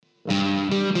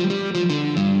Hello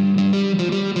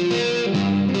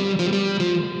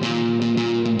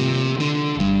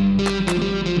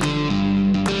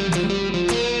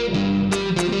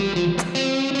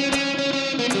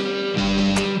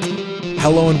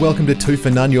and welcome to Two for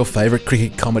None, your favourite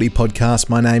cricket comedy podcast.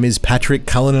 My name is Patrick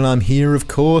Cullen and I'm here, of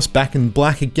course, back in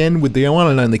black again with the one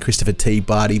and only Christopher T.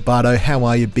 Barty. Bardo, how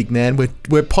are you, big man? We're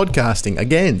podcasting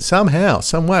again, somehow,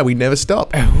 some way. We never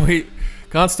stop. We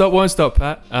can't stop, won't stop,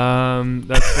 Pat.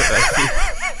 That's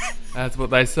what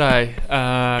they say.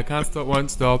 Can't stop,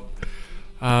 won't stop.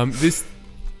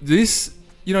 This,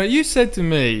 you know, you said to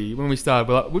me when we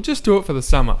started, we'll just do it for the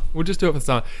summer.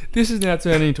 This is now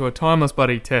turning into a timeless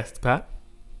bloody test, Pat.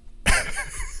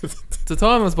 It's a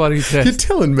timeless bloody test. You're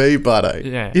telling me, Bardo.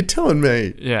 Yeah. You're telling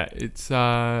me. Yeah, it's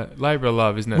labour of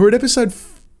love, isn't it? We're at episode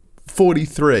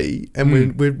 43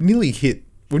 and we've nearly hit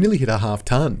a half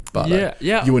ton, Bardo.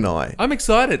 Yeah. You and I. I'm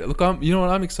excited. Look, you know what?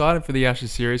 I'm excited for the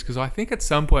Ashes series because I think at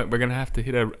some point we're going to have to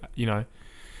hit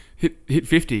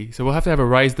 50. So we'll have to have a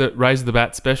raise the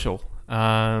bat special.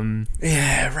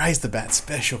 Raise the bat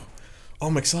special.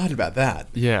 I'm excited about that.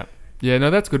 Yeah,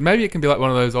 no, that's good. Maybe it can be like one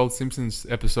of those old Simpsons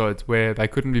episodes where they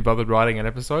couldn't be bothered writing an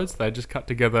episode, so they just cut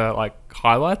together like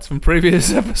highlights from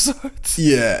previous episodes.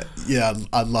 Yeah,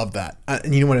 I'd love that.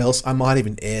 And you know what else? I might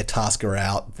even air Tasker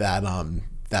out that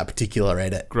particular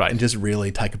edit. Great. And just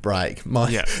really take a break. The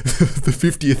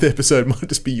 50th episode might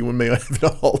just be you and me having a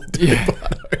holiday. Yeah.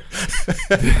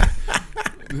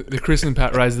 The Chris and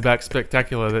Pat raise the back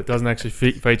spectacular that doesn't actually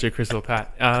feature Chris or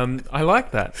Pat. I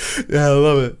like that. Yeah, I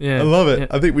love it. Yeah, I love it. Yeah.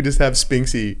 I think we just have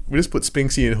Spinksy. We just put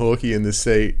Spinksy and Hawkeye in the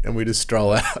seat and we just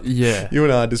stroll out. Yeah. You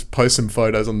and I just post some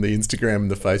photos on the Instagram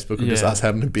and the Facebook and just us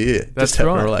having a beer. That's just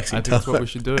having right. a relaxing I think time. that's what we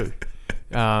should do.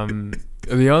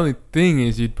 The only thing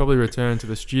is you'd probably return to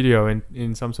the studio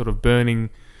in some sort of burning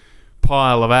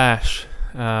pile of ash,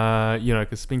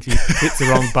 because Spinksy hits the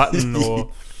wrong button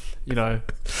or...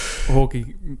 Hawkeye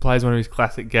plays one of his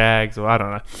classic gags, or I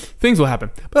don't know. Things will happen,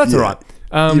 but that's all right.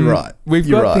 You're right. We've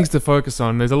got things to focus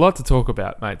on. There's a lot to talk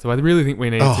about, mate. So I really think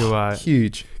we need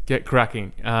to get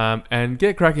cracking, and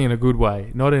get cracking in a good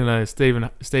way, not in a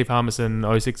Steve Harmison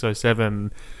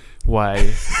 0607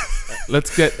 way.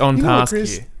 Let's get on task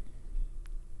here.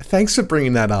 Thanks for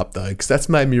bringing that up, though, because that's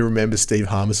made me remember Steve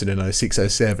Harmison in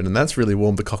 0607, and that's really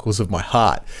warmed the cockles of my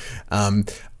heart.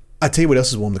 I tell you what else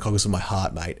has warmed the cockles of my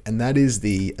heart, mate, and that is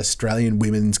the Australian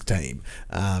women's team,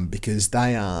 because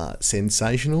they are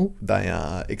sensational, they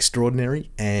are extraordinary,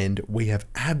 and we have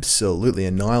absolutely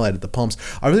annihilated the Poms.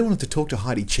 I really wanted to talk to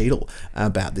Heidi Cheadle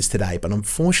about this today, but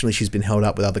unfortunately she's been held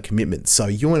up with other commitments. So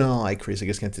you and I, Chris, are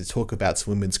just going to talk about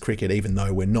some women's cricket, even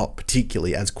though we're not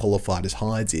particularly as qualified as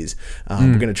Hides is.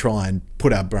 We're going to try and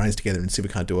put our brains together and see if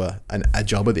we can't do a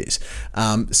job of this.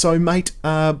 So, mate,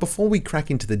 before we crack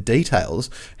into the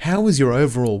details, what's your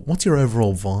overall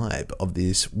vibe of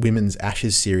this women's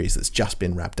Ashes series that's just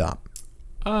been wrapped up?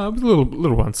 It was a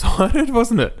little one-sided,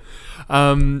 wasn't it?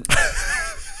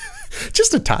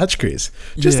 Just a touch, Chris.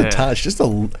 A touch. Just a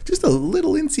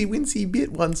little incy-wincy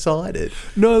bit one-sided.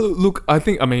 No, look,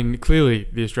 clearly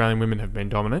the Australian women have been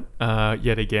dominant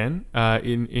yet again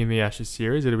in the Ashes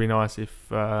series. It'd be nice if...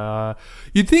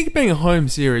 you'd think being a home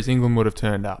series, England would have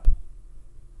turned up.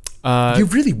 You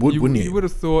really would, wouldn't you? You would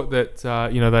have thought that,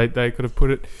 they could have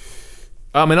put it...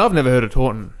 I mean, I've never heard of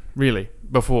Taunton, really,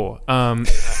 before,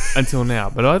 until now.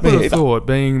 But I would have thought,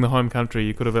 being the home country,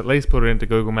 you could have at least put it into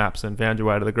Google Maps and found your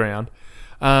way to the ground.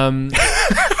 Are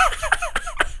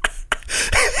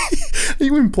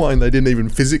you implying they didn't even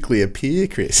physically appear,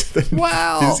 Chris? They didn't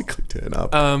physically turn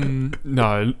up.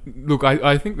 No. Look,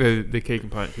 I think the key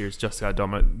component here is just how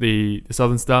dominant the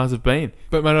Southern Stars have been.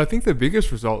 But, mate, I think the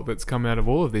biggest result that's come out of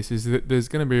all of this is that there's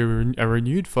going to be a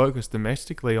renewed focus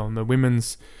domestically on the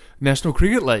Women's National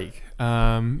Cricket League.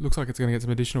 Looks like it's going to get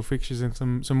some additional fixtures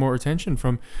and some more attention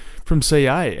from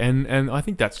CA. And I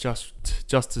think that's just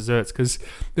desserts, because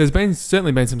there's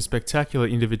certainly been some spectacular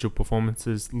individual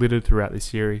performances littered throughout this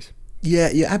series.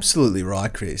 Yeah, you're absolutely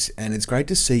right, Chris. And it's great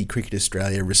to see Cricket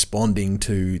Australia responding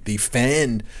to the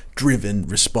fan-driven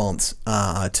response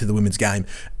to the women's game.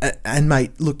 And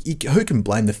mate, look, who can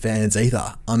blame the fans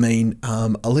either? I mean,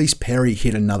 Elise Perry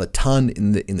hit another ton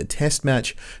in the Test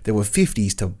match. There were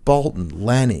 50s to Bolton,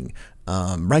 Lanning.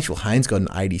 Rachel Haynes got an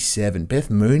 87. Beth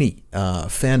Mooney,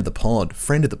 friend of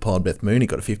the pod, Beth Mooney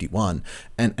got a 51.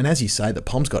 And as you say, the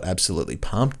Poms got absolutely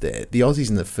pumped there. The Aussies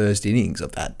in the first innings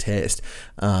of that test,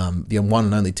 the one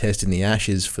and only test in the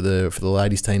Ashes for the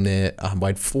ladies team there,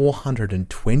 weighed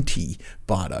 420,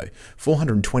 Bardo.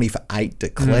 420 for 8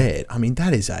 declared. I mean,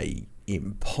 that is a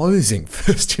imposing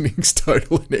first innings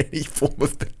total in any form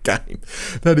of the game.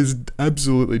 That is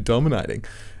absolutely dominating.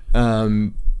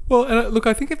 Well, and look,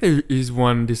 I think if there is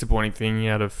one disappointing thing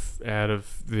out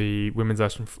of the women's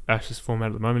Ashes format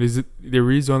at the moment is that there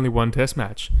is only one Test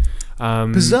match.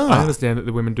 Bizarre. I understand that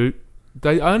the women do.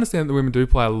 I understand that the women do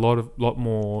play a lot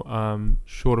more of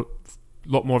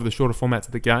the shorter formats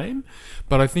of the game,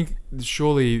 but I think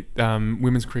surely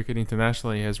women's cricket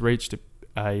internationally has reached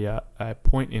a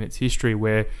point in its history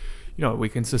where, you know, we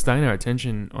can sustain our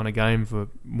attention on a game for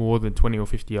more than 20 or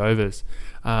 50 overs.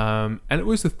 And it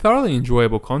was a thoroughly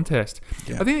enjoyable contest.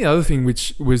 Yeah. I think the other thing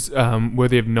which was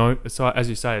worthy of note, aside, as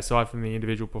you say, aside from the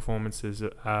individual performances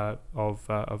of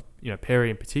Perry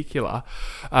in particular,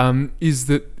 is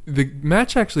that the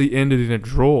match actually ended in a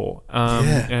draw.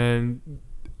 And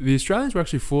the Australians were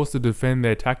actually forced to defend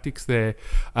their tactics there,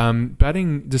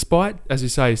 batting, despite, as you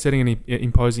say, setting an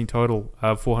imposing total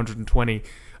of 420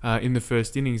 in the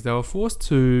first innings. They were forced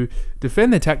to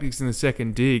defend their tactics in the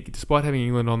second dig, despite having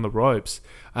England on the ropes.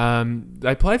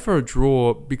 They played for a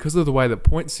draw because of the way the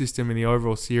point system in the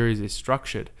overall series is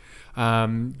structured.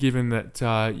 Given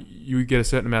that you get a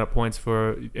certain amount of points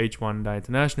for each one-day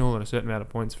international and a certain amount of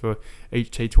points for each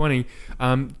T20,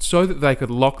 so that they could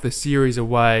lock the series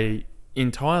away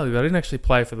entirely. They didn't actually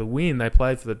play for the win; they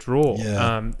played for the draw.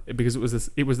 Because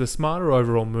it was the smarter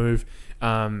overall move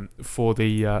for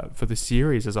the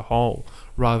series as a whole,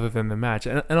 rather than the match.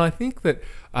 And I think that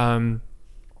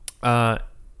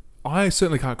I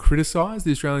certainly can't criticise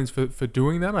the Australians for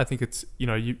doing that. I think it's, you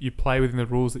know, you play within the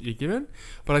rules that you're given,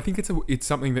 but I think it's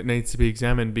something that needs to be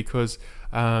examined because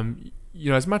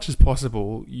as much as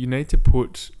possible, you need to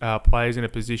put players in a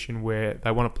position where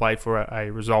they want to play for a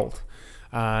result.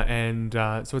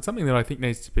 So it's something that I think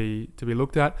needs to be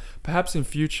looked at. Perhaps in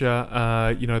future,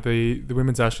 the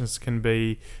women's Ashes can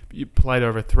be played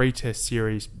over a 3-test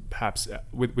series, perhaps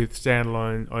with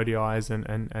standalone ODIs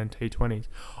and T20s.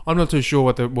 I'm not too sure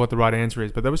what the right answer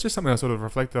is, but that was just something I sort of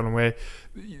reflected on, where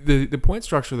the point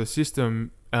structure of the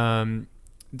system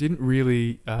didn't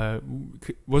really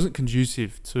wasn't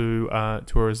conducive to a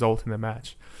result in the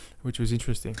match, which was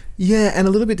interesting. Yeah, and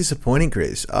a little bit disappointing,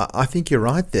 Chris. I think you're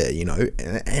right there,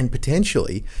 and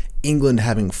potentially England,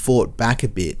 having fought back a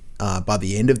bit by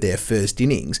the end of their first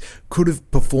innings, could have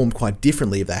performed quite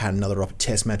differently if they had another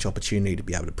test match opportunity to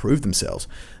be able to prove themselves.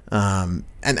 And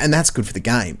that's good for the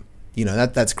game.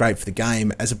 That's great for the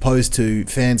game, as opposed to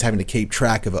fans having to keep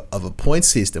track of a point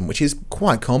system, which is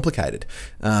quite complicated.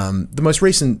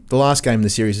 The last game in the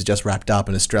series has just wrapped up,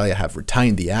 and Australia have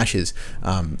retained the Ashes,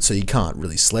 so you can't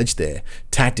really sledge their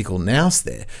tactical nous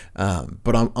there.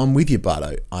 But I'm with you,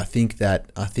 Bardo. I think that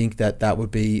it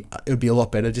would be a lot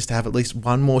better just to have at least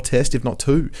one more test, if not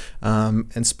two,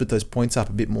 and split those points up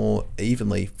a bit more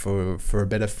evenly for a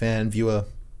better fan viewer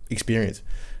experience.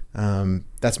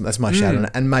 That's my shout.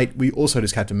 And mate, we also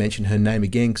just have to mention her name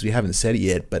again because we haven't said it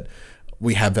yet, but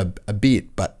we have a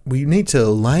bit. But we need to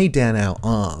lay down our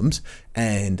arms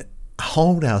and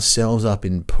hold ourselves up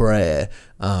in prayer.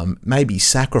 Maybe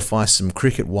sacrifice some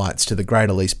cricket whites to the great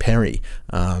Ellyse Perry,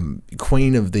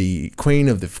 queen of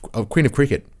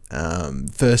cricket.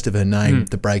 First of her name,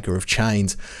 the breaker of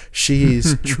chains. She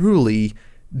is truly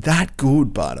that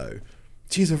good, Bardo.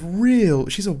 She's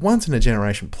a once in a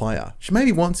generation player. She may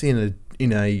be once in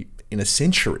a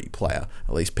century player,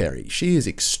 Ellyse Perry. She is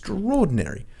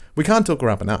extraordinary. We can't talk her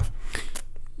up enough.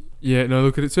 Yeah, no,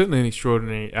 look, it's certainly an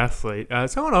extraordinary athlete.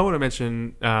 Someone I want to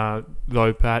mention,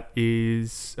 though, Pat,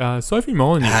 is Sophie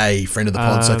Molyneux. Hey, friend of the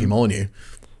pod, Sophie Molyneux.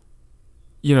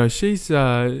 She's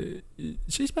been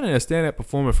a standout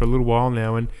performer for a little while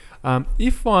now, and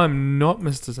if I'm not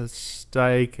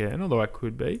mistaken, although I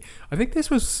could be, I think this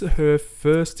was her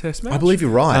first Test match. I believe you're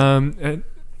right.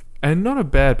 And not a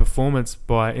bad performance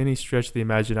by any stretch of the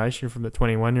imagination from the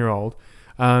 21-year-old.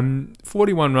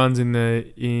 41 runs in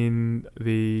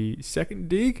the second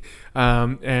dig,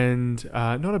 and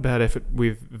not a bad effort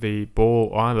with the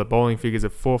ball either. Bowling figures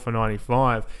of 4 for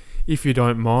 95. If you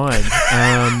don't mind.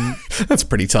 That's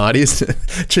pretty tidy, isn't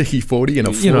it? Cheeky 40 and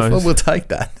a 4. We'll take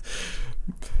that.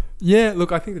 Yeah,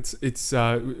 look, I think it's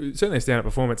certainly a standout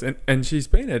performance, and she's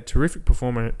been a terrific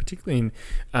performer, particularly in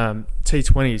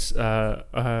T20s.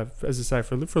 As I say,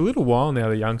 for a little while now,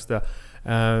 the youngster,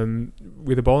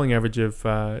 with a bowling average of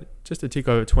just a tick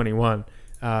over 21,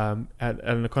 at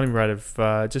an economy rate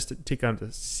of just a tick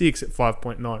under 6 at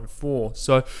 5.94.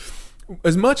 So,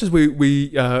 as much as we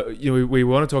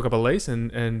want to talk up Ellyse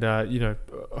and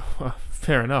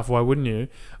fair enough, why wouldn't you?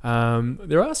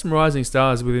 There are some rising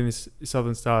stars within this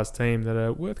Southern Stars team that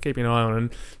are worth keeping an eye on, and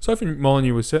Sophie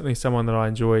Molyneux was certainly someone that I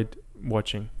enjoyed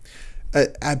watching.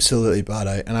 Absolutely,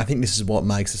 Bardo. And I think this is what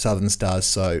makes the Southern Stars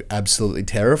so absolutely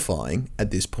terrifying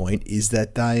at this point, is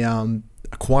that they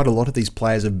quite a lot of these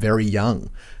players are very young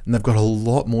and they've got a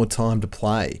lot more time to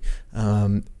play.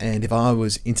 And if I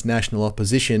was international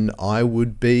opposition, I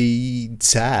would be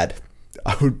sad.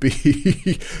 I would be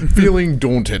feeling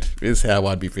daunted is how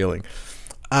I'd be feeling.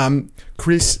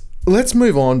 Chris, let's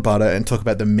move on, Butter, and talk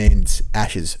about the men's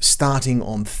Ashes starting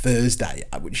on Thursday,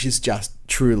 which is just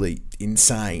truly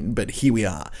insane. But here we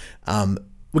are.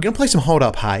 We're going to play some Hold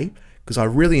Up Hey, because I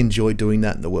really enjoy doing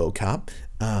that in the World Cup.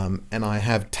 And I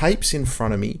have tapes in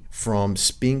front of me from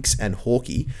Spinks and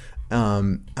Hawkey.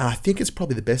 And I think it's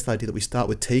probably the best idea that we start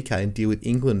with TK and deal with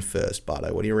England first,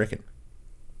 Bardo. What do you reckon?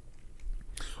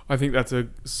 I think that's a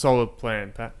solid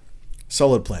plan, Pat.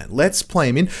 Solid plan. Let's play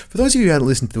him in. For those of you who haven't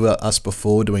listened to us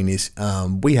before doing this,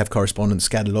 we have correspondents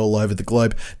scattered all over the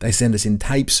globe. They send us in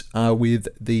tapes with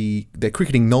their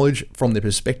cricketing knowledge from their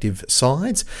respective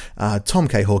sides. Tom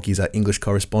K. Hawkey is our English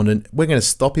correspondent. We're going to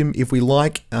stop him if we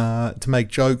like to make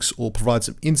jokes or provide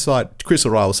some insight. Chris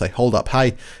or I will say, hold up,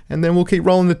 hey, and then we'll keep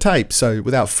rolling the tape. So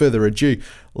without further ado,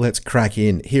 let's crack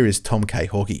in. Here is Tom K.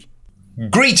 Hawkey.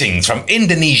 Greetings from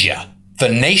Indonesia, the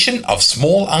nation of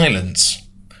small islands.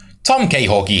 Tom K.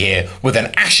 Hawkey here with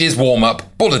an Ashes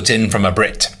warm-up bulletin from a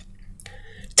Brit.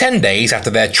 10 days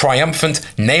after their triumphant,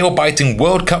 nail-biting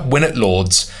World Cup win at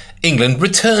Lord's, England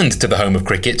returned to the home of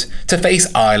cricket to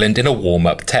face Ireland in a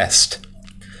warm-up test.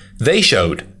 They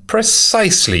showed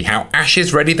precisely how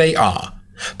Ashes ready they are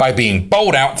by being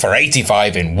bowled out for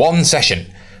 85 in one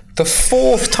session, the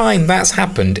fourth time that's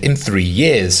happened in 3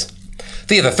 years.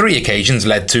 The other 3 occasions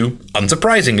led to,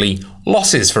 unsurprisingly,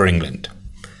 losses for England.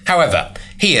 However,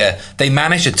 here they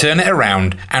managed to turn it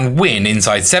around and win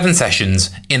inside 7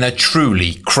 sessions in a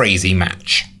truly crazy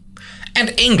match.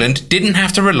 And England didn't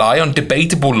have to rely on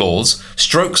debatable laws,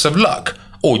 strokes of luck,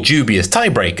 or dubious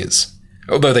tiebreakers,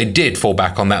 although they did fall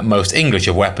back on that most English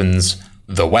of weapons,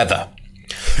 the weather.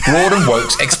 Broad and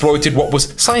Wokes exploited what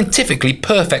was scientifically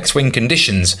perfect swing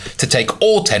conditions to take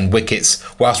all 10 wickets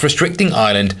whilst restricting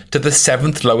Ireland to the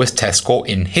 7th lowest test score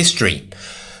in history.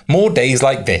 More days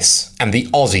like this, and the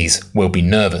Aussies will be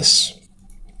nervous.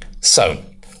 So,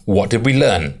 what did we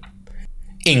learn?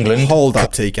 England... Hold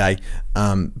up, TK.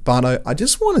 Bardo, I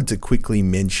just wanted to quickly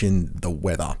mention the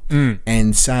weather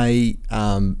and say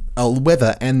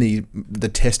weather and the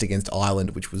test against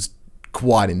Ireland, which was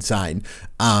quite insane,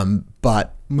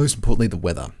 but most importantly, the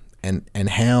weather. And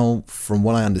how, from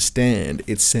what I understand,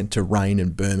 it's sent to rain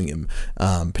in Birmingham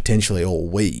potentially all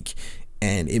week.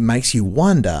 And it makes you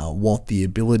wonder what the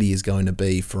ability is going to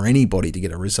be for anybody to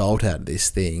get a result out of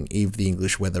this thing if the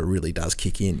English weather really does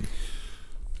kick in.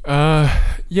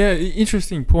 Yeah,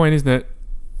 interesting point, isn't it?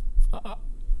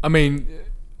 I mean,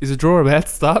 is a draw a bad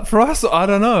start for us? I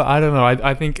don't know.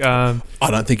 I think... I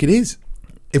don't think it is.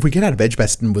 If we get out of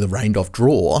Edgbaston with a rained-off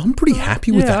draw, I'm pretty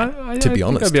happy with that, to be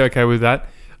honest. I'd be okay with that.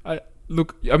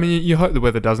 Look, I mean, you hope the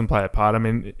weather doesn't play a part. I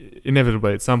mean,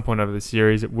 inevitably at some point over the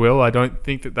series it will. I don't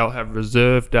think that they'll have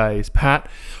reserve days, Pat.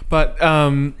 But I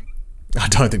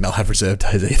don't think they'll have reserve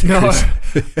days either. No.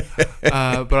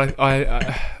 But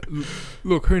I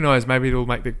look, who knows? Maybe it'll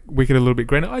make the wicket a little bit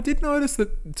greener. I did notice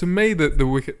that, to me, that the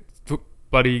wicket looked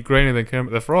bloody greener than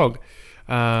Kermit the Frog.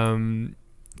 Mate,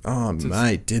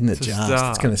 didn't it just?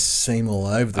 Start. It's going to seam all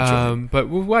over the joint. But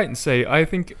we'll wait and see. I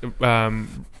think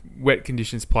wet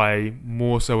conditions play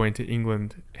more so into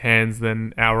England hands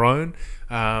than our own.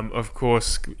 Of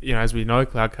course, as we know,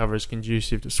 cloud cover is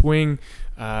conducive to swing.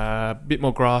 A bit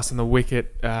more grass on the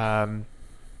wicket. It'll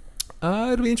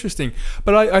be interesting.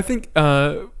 But I think,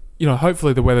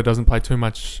 hopefully the weather doesn't play too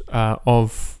much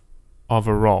of a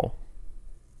role.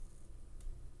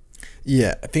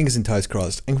 Yeah, fingers and toes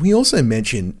crossed. And we also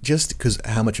mention, just because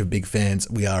how much of big fans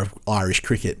we are of Irish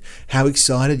cricket, how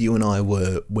excited you and I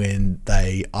were when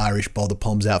they Irish bowled the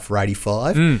Poms out for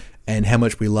 85, and how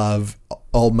much we love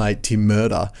old mate Tim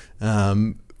Murder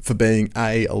for being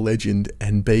A legend,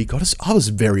 and B, I was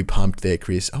very pumped there,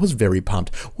 Chris. I was very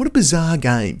pumped. What a bizarre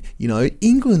game.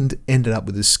 England ended up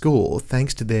with a score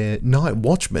thanks to their night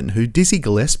watchman, who Dizzy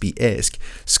Gillespie-esque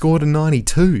scored a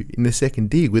 92 in the second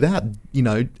dig. Without,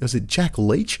 was it Jack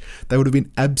Leach? They would have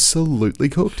been absolutely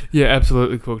cooked. Yeah,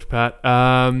 absolutely cooked, Pat.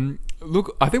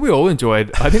 Look, I think we all enjoyed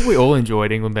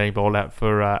England being bowled out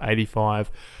for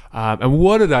 85. And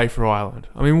what a day for Ireland.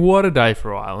 I mean, what a day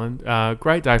for Ireland.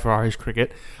 Great day for Irish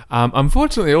cricket.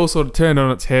 Unfortunately, it all sort of turned on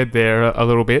its head there a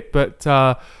little bit, but,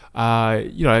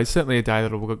 it's certainly a day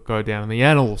that will go down in the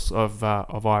annals of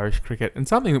Irish cricket, and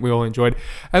something that we all enjoyed.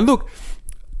 And look,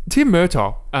 Tim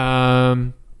Murtaugh,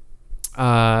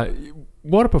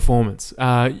 what a performance.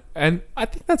 And I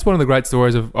think that's one of the great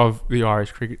stories of the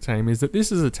Irish cricket team, is that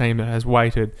this is a team that has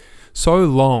waited so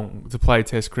long to play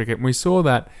Test cricket. And we saw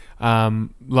that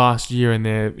last year in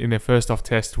their first off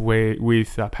Test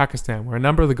with Pakistan, where a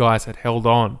number of the guys had held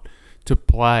on to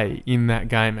play in that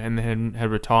game and then had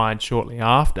retired shortly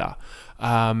after.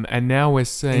 And now we're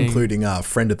seeing... Including our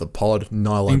friend of the pod,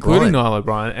 Niall O'Brien. Including Niall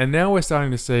O'Brien. And now we're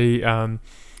starting to see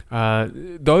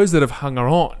those that have hung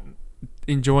on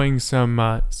enjoying some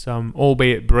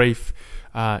albeit brief,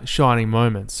 shining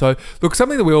moments. So, look,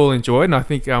 something that we all enjoyed, and I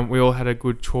think we all had a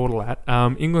good chortle at.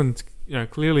 England,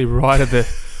 clearly righted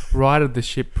the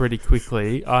ship pretty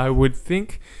quickly. I would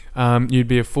think you'd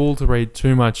be a fool to read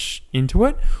too much into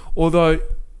it. Although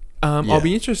I'll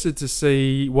be interested to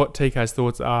see what TK's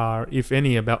thoughts are, if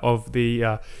any, of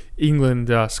the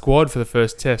England squad for the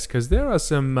first Test, because there are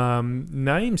some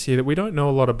names here that we don't know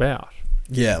a lot about.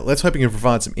 Yeah, let's hope he can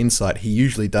provide some insight. He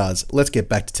usually does. Let's get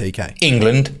back to TK.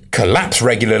 England collapse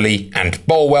regularly and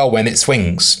bowl well when it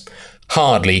swings.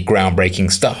 Hardly groundbreaking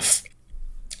stuff.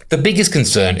 The biggest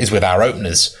concern is with our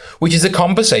openers, which is a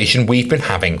conversation we've been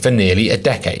having for nearly a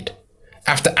decade.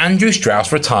 After Andrew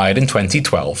Strauss retired in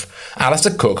 2012,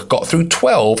 Alistair Cook got through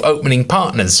 12 opening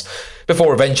partners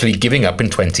before eventually giving up in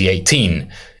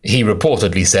 2018. He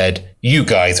reportedly said, "You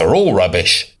guys are all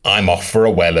rubbish. I'm off for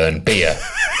a well-earned beer."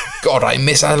 God, I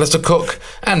miss Alistair Cook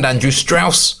and Andrew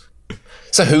Strauss.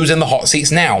 So who's in the hot seats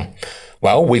now?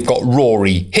 Well, we've got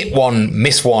Rory, hit one,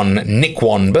 miss one, nick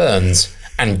one Burns,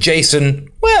 and Jason,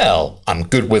 well, I'm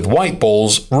good with white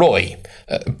balls, Roy.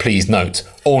 Please note,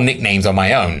 all nicknames are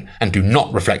my own and do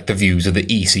not reflect the views of the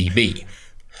ECB.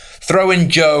 Throw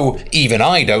in Joe, even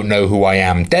I don't know who I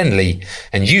am, Denley,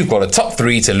 and you've got a top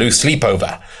three to lose sleep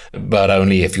over, but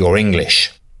only if you're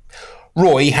English.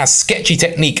 Roy has sketchy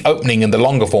technique opening in the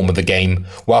longer form of the game,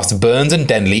 whilst Burns and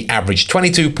Denley average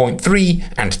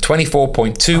 22.3 and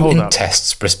 24.2 in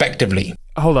tests respectively.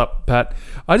 Hold up, Pat.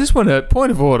 I just want a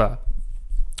point of order.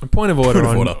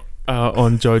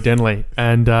 On Joe Denley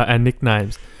and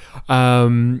nicknames.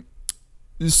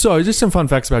 So just some fun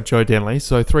facts about Joe Denley.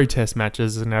 So 3 Test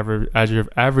matches, an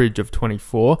average of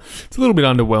 24. It's a little bit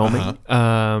underwhelming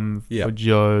for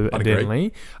Joe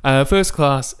Denley. First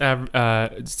class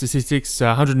statistics,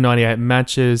 198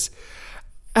 matches,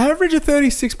 average of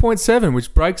 36.7,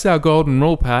 which breaks our golden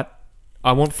rule, Pat.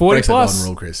 I want 40 breaks plus. Our golden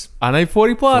rule, Chris. I need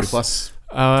 40 plus. 40 plus.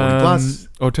 40 plus.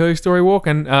 Or tell your story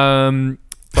walking.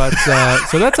 But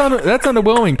so that's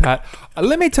underwhelming, Pat.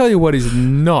 Let me tell you what is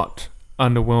not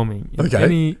underwhelming in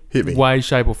any way,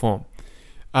 shape, or form.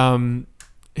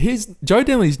 Joe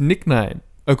Denley's nickname,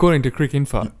 according to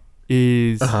Cricinfo,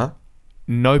 is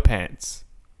No Pants.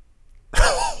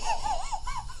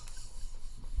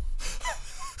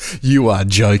 You are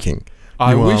joking.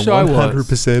 I wish I was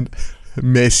 100%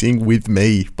 messing with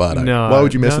me, Bardo. No, why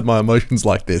would you mess with my emotions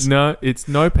like this? No, it's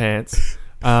No Pants.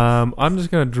 I'm just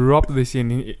going to drop this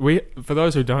in. For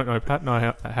those who don't know, Pat and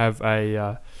I have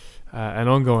an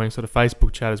ongoing sort of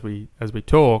Facebook chat as we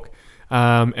talk,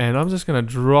 and I'm just going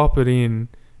to drop it in,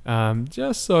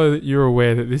 just so that you're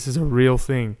aware that this is a real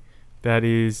thing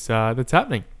that's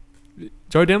happening.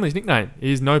 Joe Denley's nickname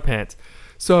is No Pants.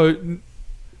 So,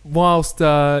 whilst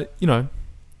it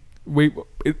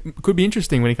could be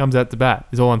interesting when he comes out to bat,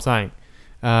 is all I'm saying.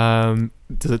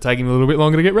 Does it take him a little bit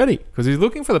longer to get ready because he's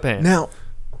looking for the pants? Now,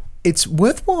 it's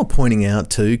worthwhile pointing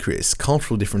out too, Chris,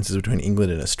 cultural differences between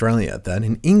England and Australia, that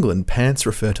in England, pants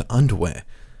refer to underwear.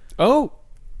 Oh.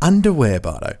 Underwear,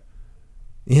 Bardo.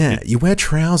 Yeah, you wear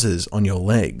trousers on your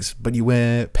legs, but you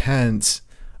wear pants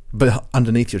but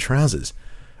underneath your trousers,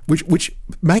 which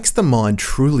makes the mind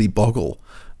truly boggle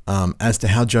as to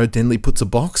how Joe Denley puts a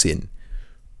box in.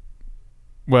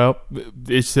 Well,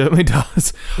 it certainly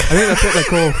does. I think that's what they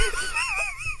call...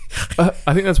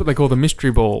 I think that's what they call the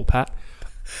mystery ball, Pat.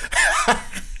 I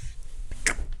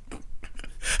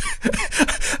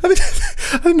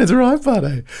think that's right,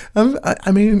 Bardo.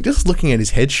 I mean, just looking at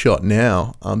his headshot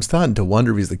now, I'm starting to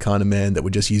wonder if he's the kind of man that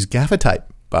would just use gaffer tape,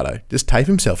 Bardo. Just tape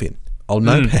himself in. Old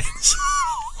No Pants.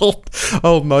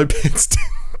 old No Pants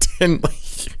Denley.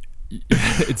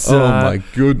 My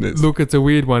goodness. Look, it's a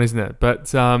weird one, isn't it?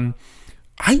 But...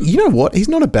 Hey, you know what? He's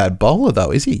not a bad bowler,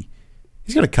 though, is he?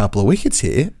 He's got a couple of wickets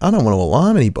here. I don't want to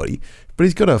alarm anybody, but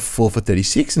he's got a 4 for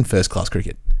 36 in first-class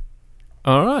cricket.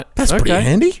 All right. That's pretty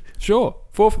handy. Sure.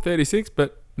 4 for 36,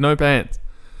 but no pants.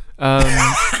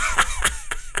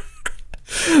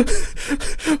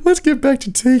 Let's get back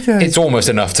to TK. It's almost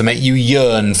enough to make you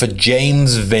yearn for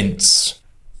James Vince.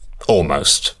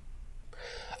 Almost.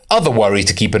 Other worries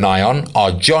to keep an eye on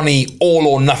are Johnny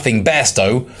All-or-Nothing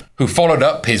Bairstow, who followed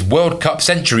up his World Cup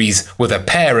centuries with a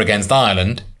pair against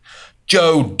Ireland,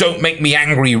 Joe Don't Make Me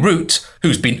Angry Root,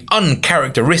 who's been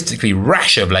uncharacteristically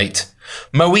rash of late,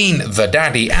 Moeen the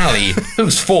Daddy Ali,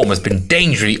 whose form has been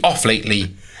dangerously off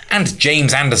lately, and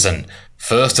James Anderson,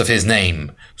 first of his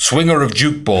name, swinger of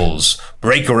juke balls,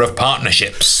 breaker of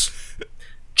partnerships.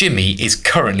 Jimmy is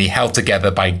currently held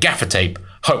together by gaffer tape,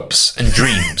 hopes and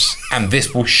dreams, and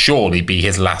this will surely be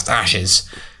his last Ashes.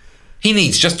 He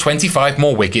needs just 25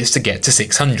 more wickets to get to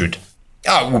 600.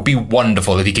 Oh, it would be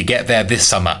wonderful if he could get there this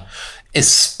summer,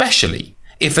 especially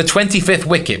if the 25th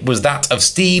wicket was that of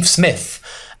Steve Smith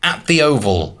at the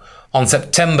Oval on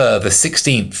September the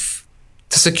 16th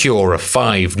to secure a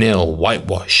 5-0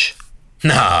 whitewash.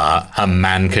 Nah, a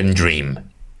man can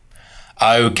dream.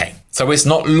 Okay, so it's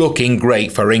not looking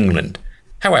great for England.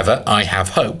 However, I have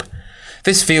hope.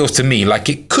 This feels to me like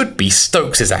it could be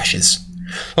Stokes' Ashes.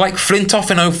 Like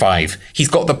Flintoff in 05, he's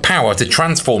got the power to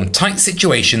transform tight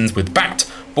situations with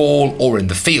bat, ball or in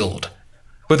the field.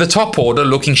 With the top order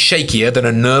looking shakier than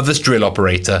a nervous drill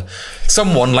operator,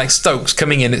 someone like Stokes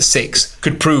coming in at 6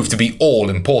 could prove to be all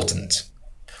important.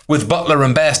 With Buttler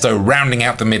and Bairstow rounding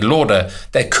out the middle order,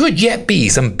 there could yet be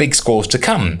some big scores to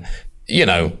come. You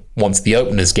know, once the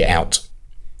openers get out.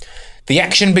 The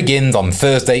action begins on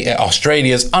Thursday at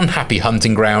Australia's unhappy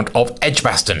hunting ground of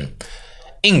Edgbaston.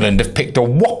 England have picked a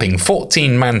whopping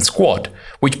 14-man squad,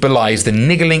 which belies the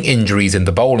niggling injuries in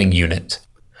the bowling unit.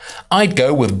 I'd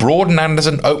go with Broad and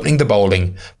Anderson opening the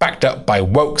bowling, backed up by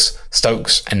Woakes,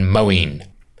 Stokes and Moeen.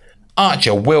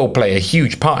 Archer will play a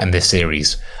huge part in this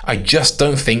series. I just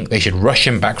don't think they should rush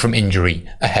him back from injury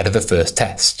ahead of the first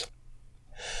test.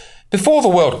 Before the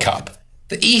World Cup,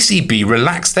 the ECB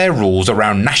relaxed their rules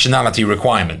around nationality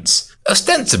requirements,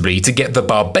 ostensibly to get the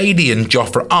Barbadian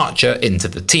Jofra Archer into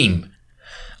the team.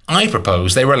 I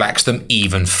propose they relax them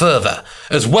even further,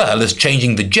 as well as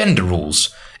changing the gender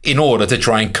rules, in order to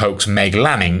try and coax Meg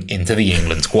Lanning into the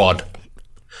England squad.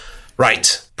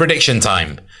 Right, prediction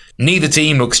time. Neither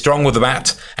team looks strong with the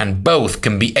bat, and both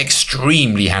can be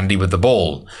extremely handy with the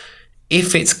ball.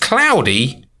 If it's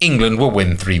cloudy, England will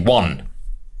win 3-1.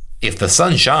 If the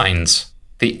sun shines,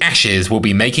 the Ashes will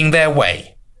be making their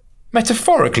way,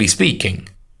 metaphorically speaking,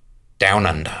 down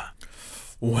under.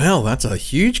 Well, that's a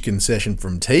huge concession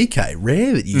from TK.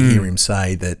 Rare that you hear him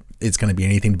say that it's going to be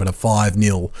anything but a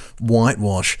 5-0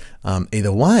 whitewash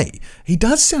either way. He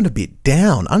does sound a bit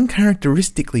down,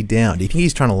 uncharacteristically down. Do you think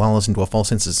he's trying to lull us into a false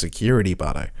sense of security,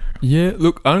 Bardo? Yeah,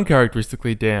 look,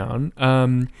 uncharacteristically down.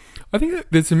 I think that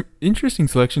there's some interesting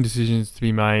selection decisions to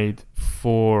be made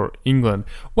for England.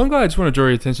 One guy I just want to draw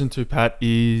your attention to, Pat,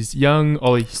 is young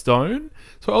Ollie Stone.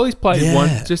 So Ollie's played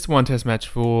just one test match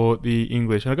for the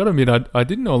English. And I got to admit, I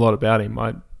didn't know a lot about him.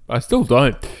 I still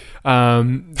don't, to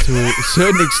a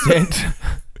certain extent.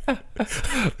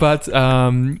 But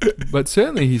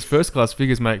certainly his first-class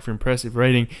figures make for impressive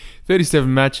reading.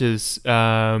 37 matches,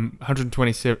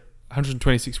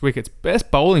 126 wickets. Best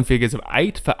bowling figures of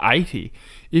 8 for 80,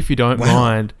 if you don't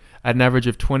mind, at an average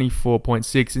of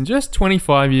 24.6 and just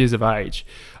 25 years of age.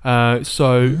 There's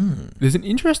an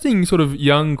interesting sort of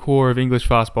young core of English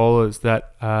fast bowlers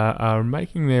that are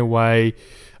making their way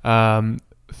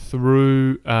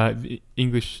through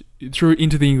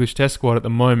into the English Test squad at the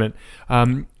moment.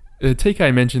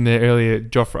 TK mentioned there earlier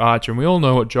Jofra Archer, and we all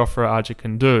know what Jofra Archer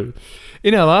can do.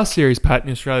 In our last series, Pat, in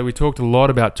Australia, we talked a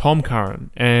lot about Tom Curran,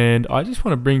 and I just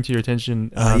want to bring to your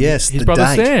attention his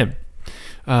brother date.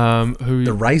 Sam. Who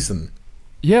the raisin.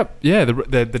 Yep, yeah,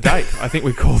 the date. I think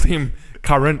we called him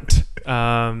Current.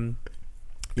 Yep,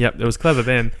 it was clever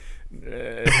then.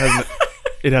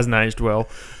 It hasn't aged well,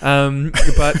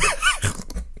 but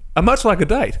much like a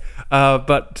date.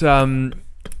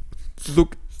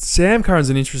 Look, Sam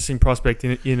Curran's an interesting prospect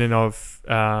in and of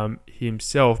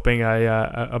himself, being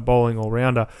a bowling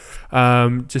all-rounder.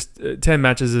 Just 10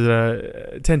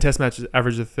 test matches,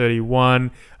 average of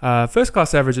 31, first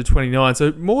class average of 29,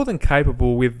 so more than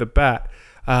capable with the bat.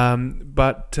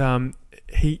 But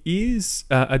he is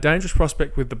a dangerous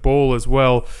prospect with the ball as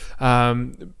well.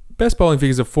 Best bowling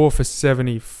figures are 4 for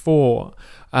 74.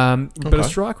 But a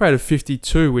strike rate of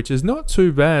 52, which is not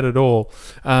too bad at all,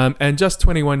 and just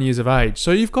 21 years of age.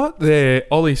 So you've got there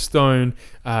Ollie Stone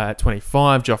at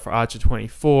 25, Jofra Archer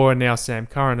 24, and now Sam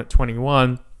Curran at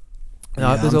 21.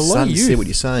 There's a lot of youth. See what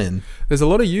you're saying. There's a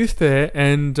lot of youth there,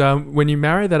 and when you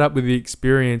marry that up with the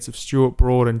experience of Stuart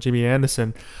Broad and Jimmy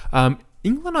Anderson,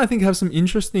 England, I think, have some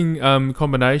interesting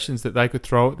combinations that they could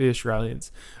throw at the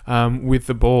Australians with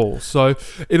the ball. So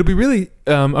it'll be really,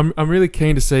 I'm really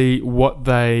keen to see what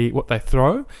they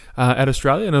throw at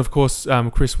Australia, and of course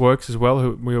Chris Woakes as well.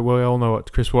 Who we all know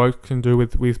what Chris Woakes can do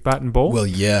with bat and ball. Well,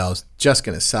 yeah, I was just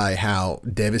going to say how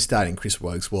devastating Chris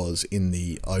Woakes was in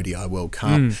the ODI World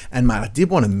Cup. And mate, I did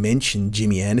want to mention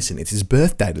Jimmy Anderson. It's his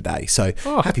birthday today, so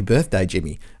happy birthday,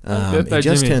 Jimmy. He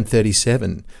just turned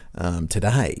 37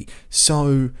 today.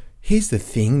 So here's the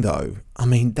thing, though. I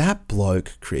mean, that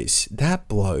bloke, Chris,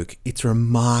 it's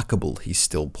remarkable he's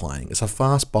still playing. As a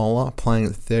fast bowler, playing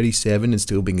at 37 and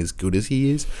still being as good as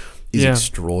he is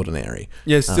extraordinary.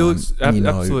 Yeah, still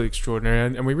absolutely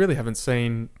extraordinary. And we really haven't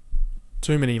seen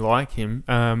too many like him.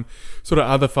 Sort of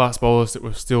other fast bowlers that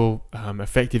were still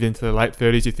effective into the late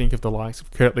 30s. You think of the likes of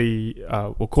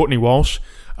Courtney Walsh,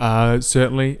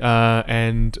 certainly,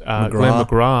 and Glenn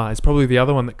McGrath is probably the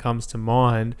other one that comes to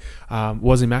mind.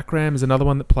 Wasim Akram is another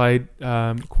one that played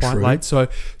quite late. So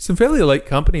some fairly elite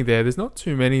company there. There's not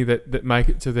too many that make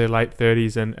it to their late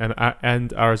 30s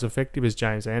and are as effective as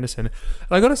James Anderson. And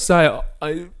I got to say,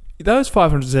 those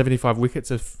 575 wickets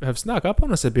have snuck up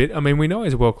on us a bit. I mean, we know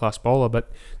he's a world-class bowler, but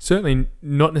certainly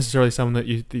not necessarily someone that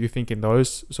you think in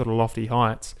those sort of lofty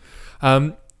heights.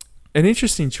 An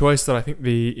interesting choice that I think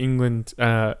the England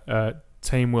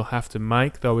team will have to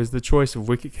make, though, is the choice of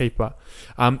wicketkeeper.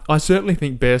 I certainly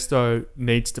think Bairstow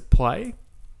needs to play,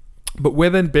 but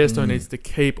whether Bairstow needs to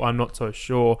keep, I'm not so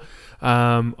sure.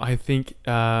 I think,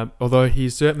 although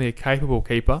he's certainly a capable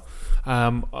keeper,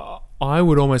 I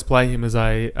would almost play him as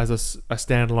a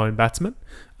standalone batsman,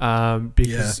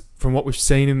 because from what we've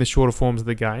seen in the shorter forms of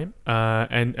the game,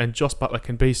 and Joss Buttler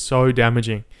can be so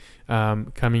damaging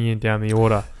coming in down the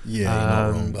order. Yeah, you're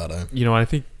not wrong, Butto. You know, I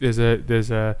think there's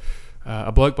a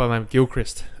bloke by the name of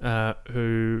Gilchrist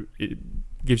who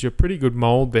gives you a pretty good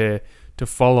mould there to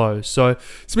follow. So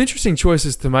some interesting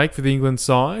choices to make for the England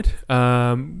side.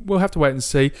 We'll have to wait and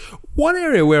see. One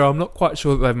area where I'm not quite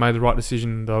sure that they've made the right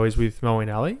decision, though, is with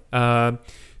Moeen Ali.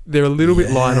 They're a little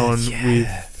bit light on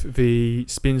with the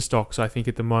spin stocks, I think,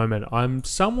 at the moment. I'm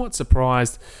somewhat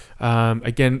surprised.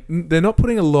 Again, they're not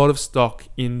putting a lot of stock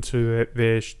into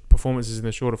their performances in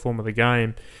the shorter form of the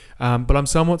game, but I'm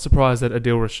somewhat surprised that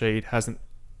Adil Rashid hasn't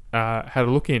had a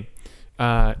look in.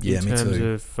 In terms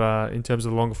of the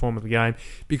longer form of the game,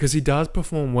 because he does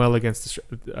perform well against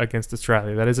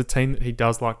Australia. That is a team that he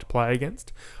does like to play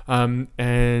against,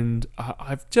 and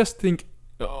I just think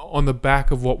on the back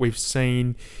of what we've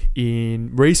seen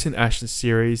in recent Ashes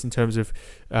series in terms of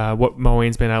what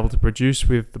Moeen's been able to produce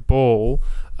with the ball,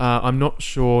 I'm not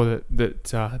sure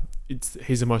that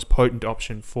he's the most potent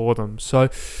option for them. So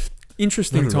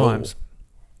interesting times.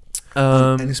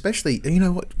 And especially, you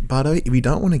know what, Bardo, if you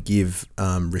don't want to give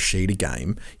Rashid a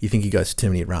game, you think he goes for too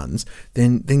many runs,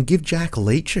 then give Jack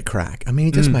Leach a crack. I mean,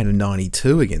 he just made a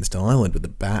 92 against Ireland with a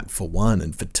bat for one,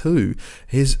 and for two,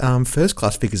 his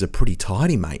first-class figures are pretty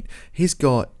tidy, mate. He's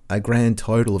got a grand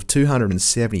total of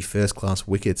 270 first-class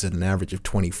wickets at an average of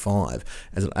 25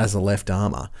 as a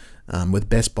left-armer, with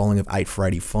best bowling of 8 for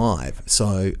 85.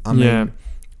 So, I mean,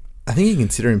 I think he can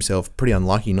consider himself pretty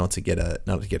unlucky not to get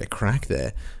a crack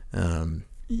there.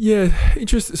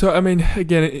 Interesting. So, I mean,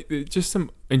 again, just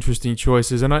some interesting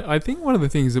choices. And I think one of the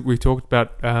things that we talked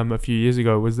about a few years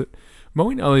ago was that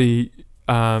Moeen Ali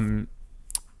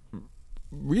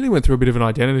really went through a bit of an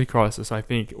identity crisis, I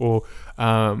think, or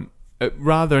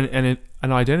rather an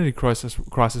identity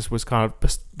crisis was kind of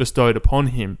bestowed upon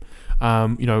him.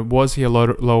 Was he a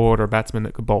low order batsman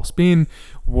that could bowl spin?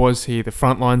 Was he the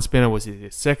frontline spinner? Was he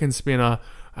the second spinner?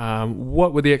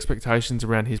 What were the expectations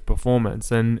around his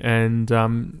performance? And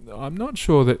I'm not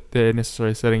sure that they're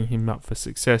necessarily setting him up for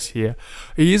success here.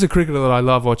 He is a cricketer that I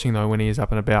love watching, though, when he is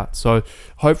up and about. So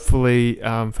hopefully,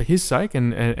 for his sake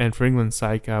and for England's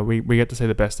sake, we get to see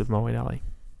the best of Moeen Ali.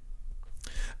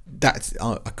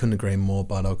 I couldn't agree more,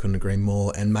 but I couldn't agree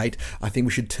more. And mate, I think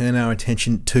we should turn our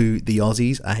attention to the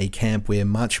Aussies, a camp we're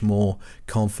much more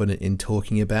confident in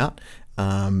talking about.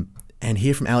 And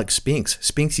hear from Alex Spinks.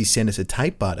 Spinksy sent us a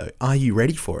tape, Bardo. Are you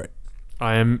ready for it?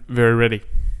 I am very ready.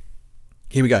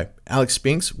 Here we go. Alex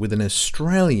Spinks with an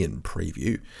Australian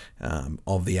preview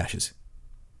of the Ashes.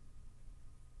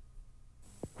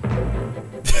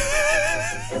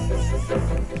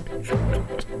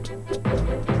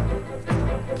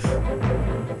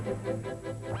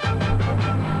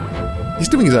 He's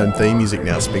doing his own theme music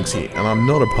now, Spinksy, and I'm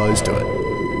not opposed to it.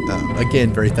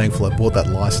 Again, very thankful I bought that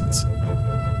license.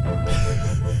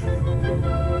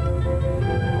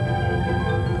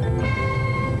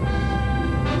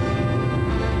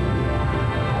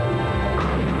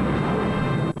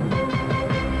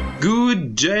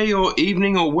 Good day or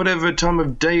evening or whatever time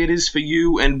of day it is for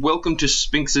you, and welcome to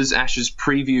Spinks's Ashes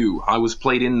preview. I was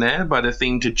played in there by the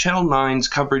theme to Channel 9's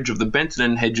coverage of the Benton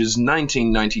and Hedges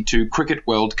 1992 Cricket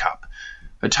World Cup,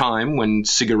 a time when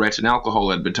cigarette and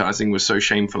alcohol advertising was so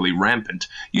shamefully rampant,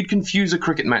 you'd confuse a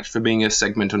cricket match for being a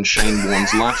segment on Shane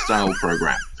Warne's lifestyle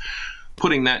program.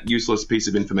 Putting that useless piece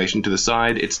of information to the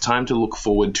side, it's time to look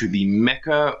forward to the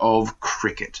mecca of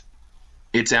cricket.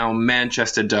 It's our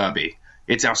Manchester Derby.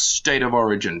 It's our State of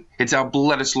Origin. It's our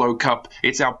Bledisloe Cup.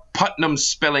 It's our Putnam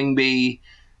Spelling Bee.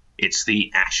 It's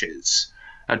the Ashes.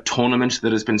 A tournament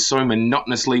that has been so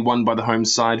monotonously won by the home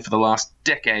side for the last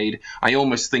decade, I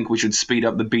almost think we should speed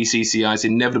up the BCCI's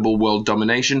inevitable world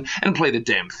domination and play the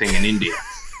damn thing in India.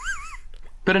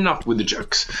 But enough with the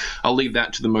jokes. I'll leave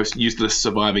that to the most useless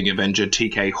surviving Avenger,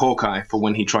 TK Hawkeye, for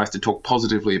when he tries to talk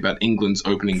positively about England's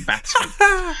opening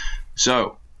batsman.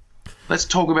 So, let's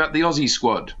talk about the Aussie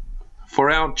squad. For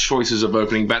our choices of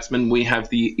opening batsmen, we have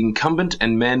the incumbent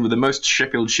and man with the most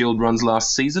Sheffield Shield runs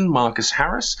last season, Marcus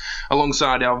Harris,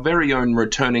 alongside our very own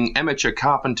returning amateur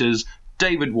carpenters,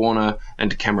 David Warner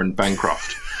and Cameron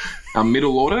Bancroft. Our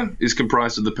middle order is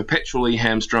comprised of the perpetually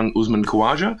hamstrung Usman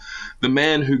Khawaja, the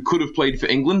man who could have played for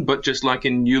England, but just like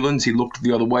in Newlands, he looked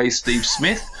the other way, Steve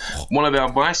Smith, one of our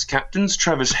vice-captains,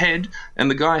 Travis Head, and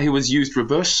the guy who has used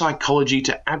reverse psychology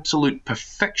to absolute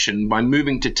perfection by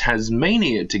moving to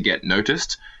Tasmania to get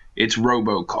noticed. It's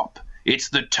Robocop. It's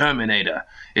the Terminator.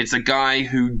 It's a guy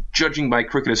who, judging by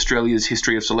Cricket Australia's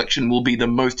history of selection, will be the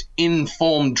most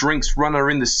informed drinks runner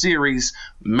in the series,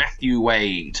 Matthew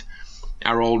Wade.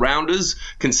 Our all-rounders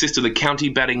consist of the county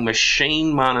batting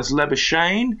machine Marnus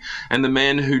Labuschagne and the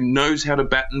man who knows how to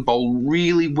bat and bowl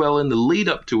really well in the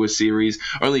lead-up to a series,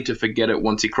 only to forget it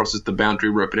once he crosses the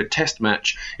boundary rope in a test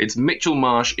match. It's Mitchell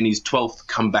Marsh in his 12th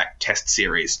comeback test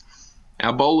series.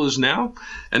 Our bowlers now,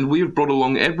 and we have brought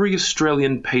along every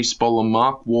Australian pace bowler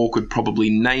Mark Waugh could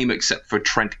probably name except for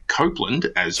Trent Copeland,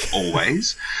 as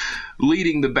always.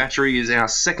 Leading the battery is our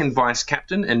second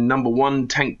vice-captain and number one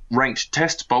ranked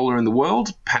test bowler in the world,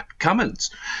 Pat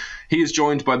Cummins. He is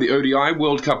joined by the ODI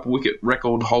World Cup wicket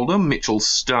record holder, Mitchell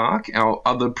Starc, our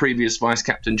other previous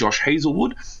vice-captain, Josh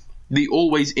Hazlewood, the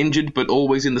always injured but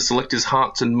always in the selectors'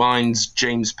 hearts and minds,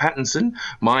 James Pattinson,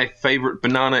 my favourite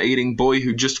banana-eating boy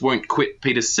who just won't quit,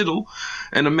 Peter Siddle,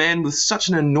 and a man with such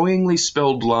an annoyingly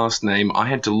spelled last name I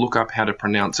had to look up how to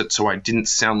pronounce it so I didn't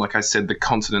sound like I said the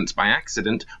consonants by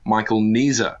accident, Michael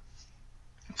Neser.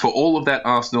 For all of that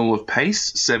arsenal of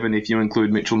pace, 7 if you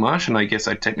include Mitchell Marsh, and I guess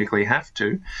I technically have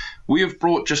to, we have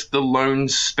brought just the lone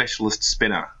specialist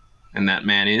spinner, and that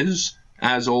man is,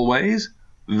 as always,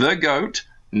 the GOAT,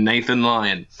 Nathan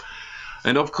Lyon.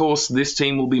 And of course, this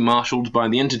team will be marshalled by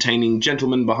the entertaining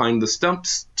gentleman behind the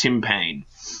stumps, Tim Payne.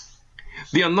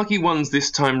 The unlucky ones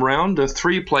this time round are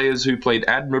 3 players who played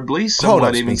admirably. Hold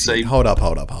up.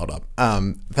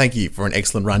 Thank you for an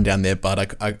excellent rundown there,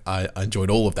 bud. I enjoyed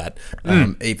all of that,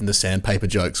 even the sandpaper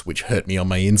jokes, which hurt me on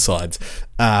my insides.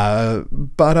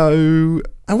 But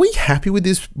are we happy with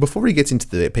this? Before he gets into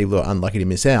the people who are unlucky to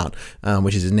miss out,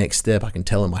 which is the next step, I can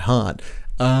tell in my heart.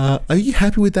 Are you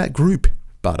happy with that group,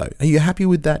 Bardo? Are you happy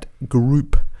with that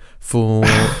group for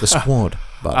the squad,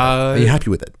 Bardo? Are you happy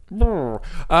with it?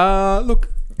 Look,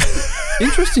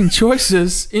 interesting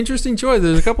choices.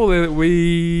 There's a couple there that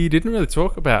we didn't really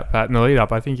talk about, Pat, in the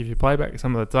lead-up. I think if you play back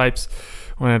some of the tapes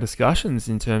on our discussions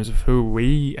in terms of who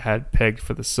we had pegged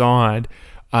for the side,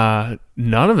 none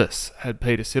of us had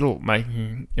Peter Siddle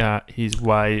making his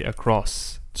way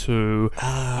across to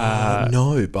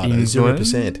no, Bardo, England.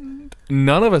 0%.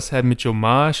 None of us had Mitchell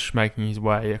Marsh making his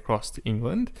way across to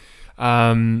England.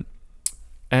 And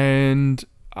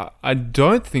I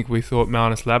don't think we thought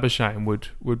Marnus Labuschagne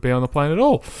would be on the plane at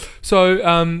all. So,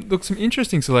 look, some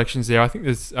interesting selections there. I think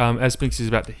there's, as Spinks is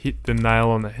about to hit the nail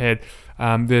on the head,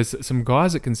 there's some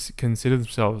guys that consider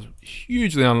themselves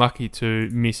hugely unlucky to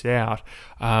miss out.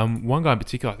 One guy in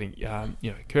particular, I think,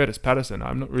 Curtis Patterson.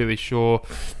 I'm not really sure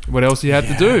what else he had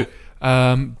to do.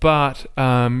 But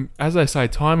as I say,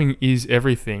 timing is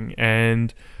everything.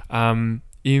 And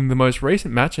in the most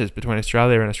recent matches between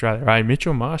Australia and Australia A,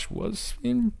 Mitchell Marsh was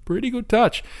in pretty good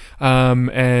touch,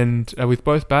 and with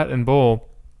both bat and ball.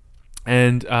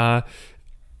 And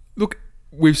look,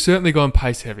 we've certainly gone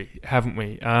pace heavy, haven't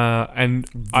we? And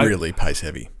really pace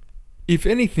heavy. If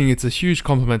anything, it's a huge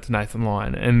compliment to Nathan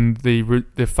Lyon and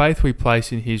the faith we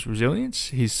place in his resilience,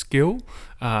 his skill,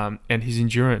 and his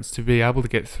endurance to be able to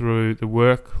get through the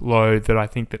workload that I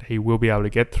think that he will be able to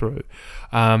get through.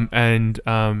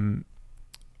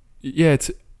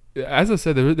 It's, as I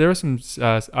said, there are some.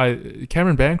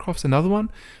 Cameron Bancroft's another one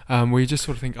where you just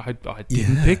sort of think, I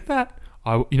didn't pick that.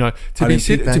 To I be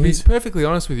didn't pick to be Bammies. perfectly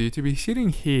honest with you, to be sitting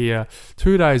here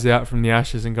 2 days out from the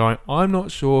Ashes and going, I'm not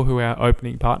sure who our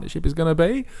opening partnership is going to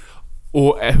be,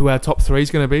 or who our top three is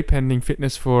going to be, pending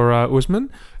fitness for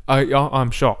Usman.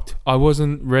 I'm shocked. I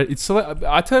wasn't ready.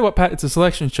 I tell you what, Pat, it's a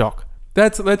selection shock.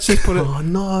 Let's just put it. Oh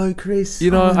no, Chris. I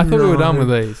thought we were done with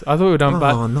these. I thought we were done,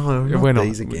 but no, we're not.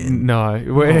 these again. No,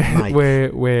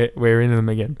 mate. we're in them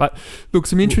again. But look,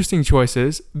 some interesting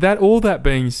choices. All that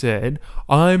being said,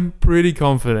 I'm pretty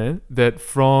confident that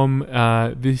from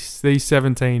these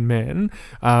 17 men,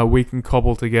 we can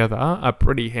cobble together a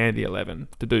pretty handy 11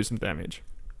 to do some damage.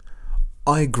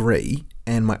 I agree,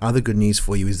 and my other good news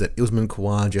for you is that Usman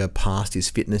Khawaja passed his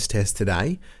fitness test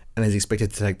today and is expected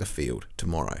to take the field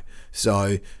tomorrow.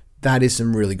 So that is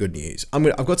some really good news.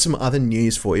 I've got some other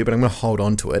news for you, but I'm going to hold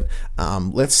on to it.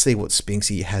 Let's see what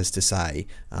Spinksy has to say.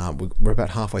 We're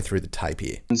about halfway through the tape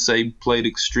here. Say played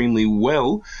extremely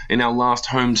well in our last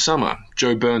home summer.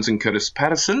 Joe Burns and Curtis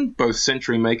Patterson, both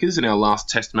century makers in our last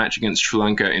test match against Sri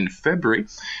Lanka in February,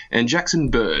 and Jackson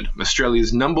Bird,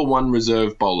 Australia's #1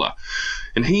 reserve bowler.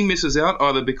 And he misses out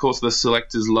either because of the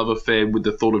selectors' love affair with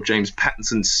the thought of James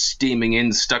Pattinson's steaming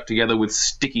ends stuck together with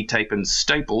sticky tape and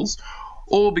staples,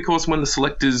 or because when the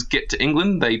selectors get to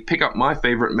England, they pick up my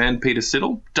favourite man, Peter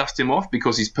Siddle, dust him off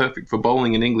because he's perfect for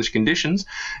bowling in English conditions,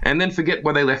 and then forget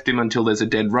where they left him until there's a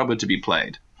dead rubber to be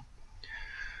played.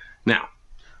 Now,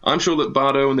 I'm sure that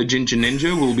Bardo and the Ginger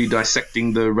Ninja will be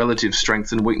dissecting the relative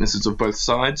strengths and weaknesses of both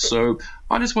sides, so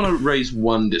I just want to raise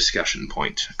one discussion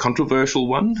point, a controversial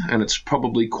one, and it's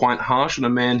probably quite harsh on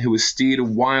a man who has steered a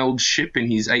wild ship in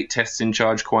his 8 tests in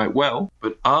charge quite well.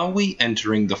 But are we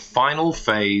entering the final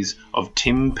phase of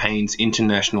Tim Paine's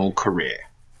international career?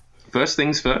 First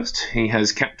things first, he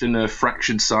has captained a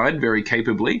fractured side very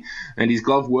capably, and his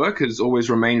glove work has always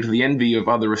remained the envy of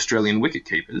other Australian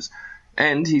wicketkeepers.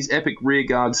 And his epic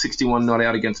rearguard 61 not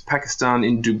out against Pakistan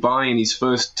in Dubai in his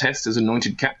first test as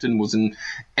anointed captain was an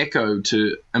echo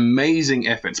to amazing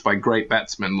efforts by great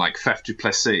batsmen like Faf du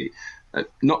Plessis.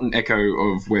 Not an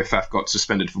echo of where Faf got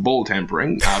suspended for ball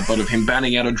tampering, but of him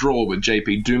banning out a draw with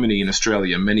JP Duminy in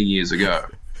Australia many years ago.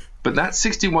 But that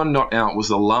 61 not out was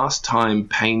the last time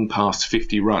Paine passed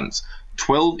 50 runs,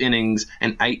 12 innings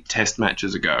and 8 test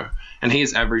matches ago, and he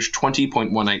has averaged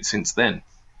 20.18 since then.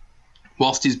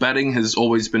 Whilst his batting has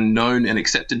always been known and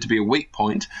accepted to be a weak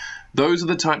point, those are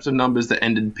the types of numbers that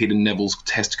ended Peter Neville's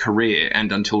test career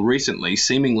and, until recently,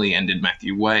 seemingly ended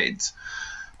Matthew Wade's.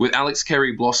 With Alex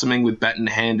Carey blossoming with bat in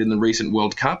hand in the recent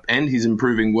World Cup and his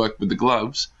improving work with the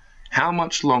gloves, how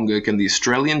much longer can the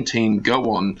Australian team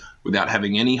go on without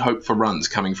having any hope for runs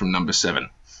coming from number 7?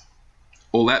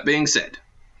 All that being said,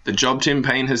 the job Tim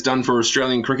Paine has done for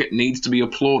Australian cricket needs to be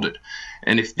applauded,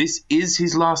 and if this is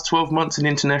his last 12 months in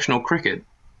international cricket,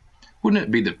 wouldn't it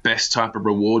be the best type of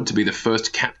reward to be the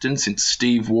first captain since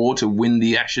Steve Waugh to win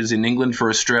the Ashes in England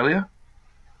for Australia?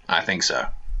 I think so.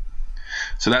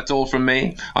 So that's all from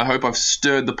me. I hope I've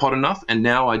stirred the pot enough, and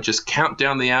now I just count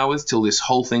down the hours till this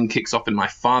whole thing kicks off in my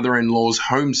father-in-law's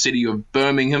home city of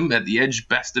Birmingham at the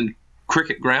Edgbaston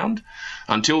Cricket Ground.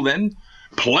 Until then,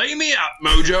 play me out,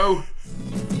 Mojo!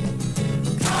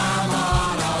 Come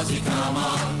on, Aussie, come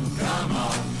on, come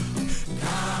on,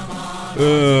 come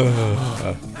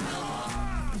on.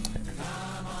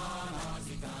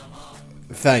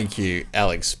 Thank you,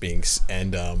 Alex Spinks,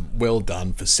 and well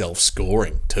done for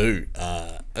self-scoring too.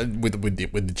 With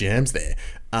the jams there,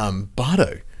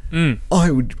 Bardo.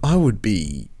 I would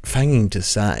be fanging to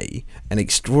say an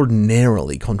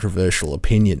extraordinarily controversial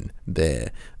opinion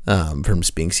there from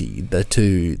Spinksy.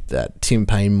 That Tim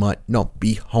Paine might not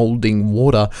be holding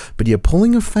water, but you're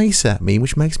pulling a face at me,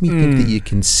 which makes me think that you're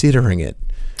considering it.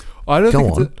 I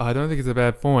don't think it's a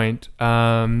bad point.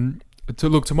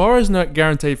 Tomorrow's not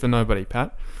guaranteed for nobody,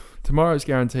 Pat. Tomorrow's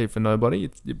guaranteed for nobody.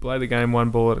 You play the game one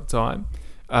ball at a time.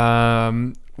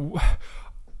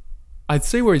 I'd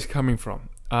see where he's coming from.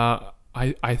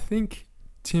 I think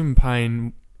Tim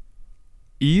Paine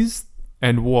is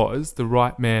and was the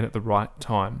right man at the right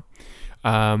time.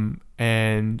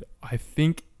 And I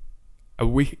think a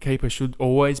wicketkeeper should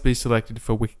always be selected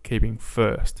for wicketkeeping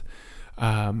first.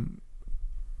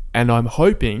 And I'm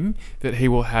hoping that he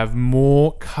will have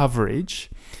more coverage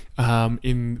from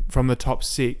the top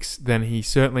 6 than he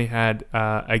certainly had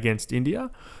against India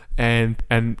and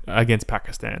against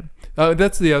Pakistan.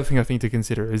 That's the other thing I think to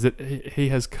consider, is that he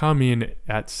has come in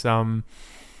at some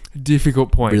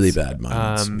difficult points, really bad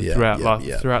moments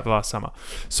throughout the last summer.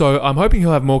 So I'm hoping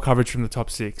he'll have more coverage from the top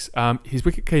 6. His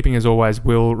wicket keeping, as always,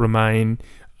 will remain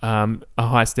a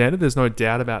high standard. There's no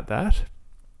doubt about that.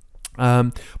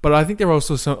 But I think there are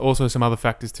also some other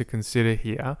factors to consider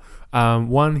here.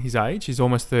 One, his age. He's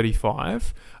almost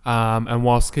 35. And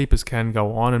whilst keepers can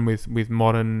go on, and with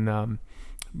modern,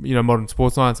 modern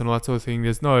sports science and all that sort of thing,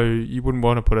 you wouldn't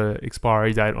want to put an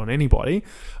expiry date on anybody.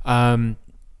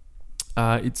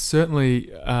 It's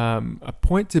certainly a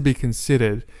point to be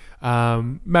considered.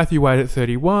 Matthew Wade at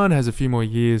 31 has a few more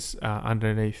years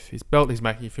underneath his belt. He's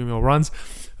making a few more runs.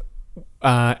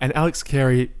 And Alex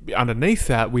Carey, underneath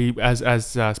that, as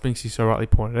Spinksy so rightly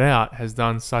pointed out,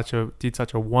 did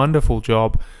such a wonderful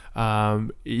job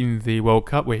in the World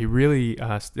Cup, where he really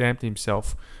stamped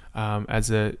himself as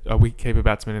a wicketkeeper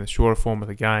batsman in the shorter form of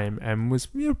the game, and was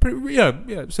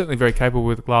certainly very capable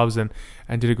with the gloves and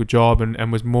did a good job,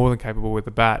 and was more than capable with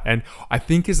the bat. And I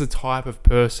think is the type of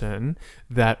person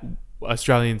that the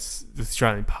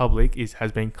Australian public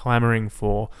has been clamouring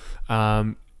for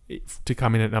to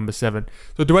come in at number 7.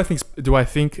 So do I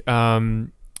think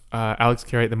Alex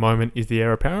Carey at the moment is the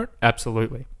heir apparent?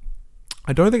 Absolutely.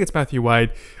 I don't think it's Matthew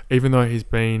Wade, even though he's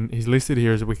listed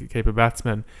here as a wicketkeeper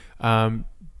batsman,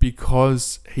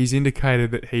 because he's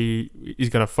indicated that he is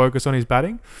going to focus on his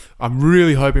batting. I'm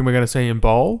really hoping we're going to see him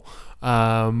bowl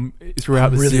throughout the series. I'm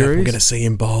really hoping we're going to see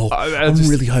him bowl. I'm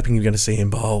really hoping you're going to see him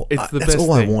bowl. It's the that's best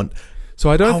all thing. I want. So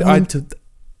I don't.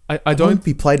 I want him to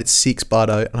be played at 6,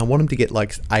 Bardo, and I want him to get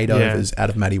like 8 overs out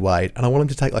of Matty Wade, and I want him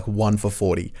to take like 1 for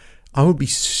 40. I would be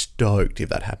stoked if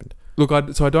that happened. Look,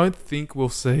 I don't think we'll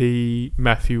see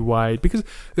Matthew Wade, because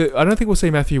I don't think we'll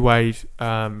see Matthew Wade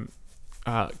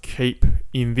keep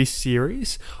in this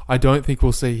series. I don't think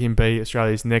we'll see him be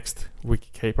Australia's next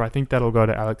wicketkeeper. I think that'll go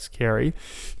to Alex Carey.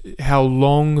 How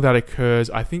long that occurs,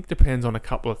 I think, depends on a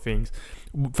couple of things.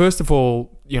 First of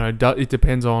all, it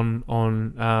depends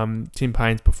on Tim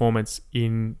Paine's performance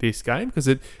in this game, because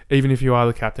even if you are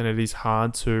the captain, it is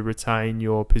hard to retain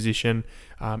your position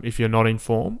if you're not in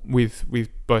form with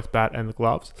both bat and the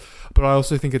gloves. But I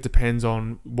also think it depends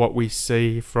on what we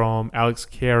see from Alex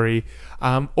Carey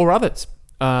or others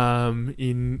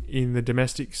in the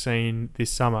domestic scene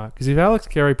this summer. Because if Alex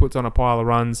Carey puts on a pile of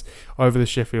runs over the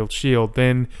Sheffield Shield,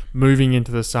 then moving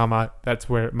into the summer, that's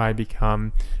where it may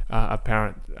become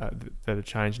apparent that a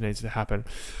change needs to happen.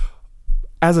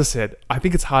 As I said, I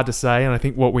think it's hard to say, and I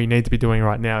think what we need to be doing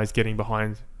right now is getting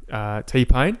behind T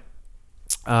Paine,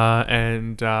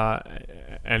 and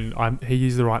he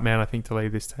is the right man, I think, to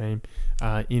lead this team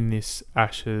in this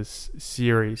Ashes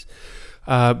series.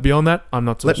 Beyond that, I'm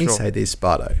not so sure. Let me say this,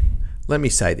 Bardo. Let me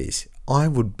say this. I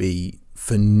would be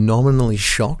phenomenally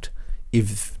shocked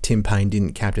if Tim Paine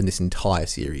didn't captain this entire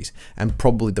series, and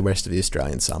probably the rest of the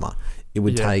Australian summer. It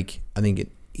would take, I think,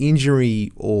 an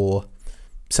injury or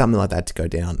something like that to go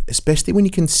down, especially when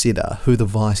you consider who the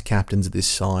vice-captains of this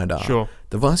side are. Sure.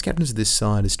 The vice-captains of this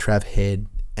side is Trav Head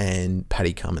and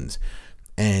Paddy Cummins.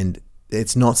 And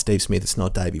it's not Steve Smith, it's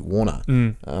not Davey Warner.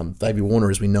 Davey Warner,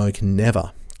 as we know, can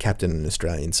never captain an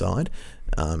Australian side.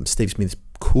 Steve Smith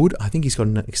could. I think he's got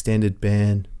an extended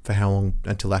ban for how long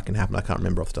until that can happen. I can't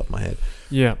remember off the top of my head.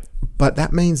 Yeah. But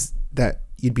that means that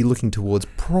you'd be looking towards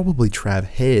probably Trav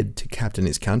Head to captain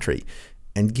his country.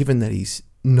 And given that he's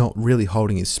not really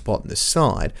holding his spot in the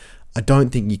side, I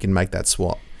don't think you can make that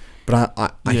swap. But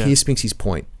I hear Spinksy's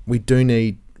point. We do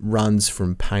need runs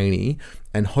from Paine,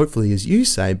 and hopefully, as you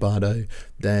say, Bardo,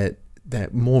 that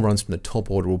more runs from the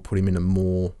top order will put him in a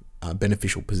more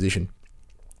beneficial position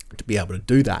to be able to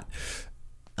do that.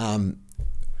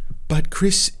 But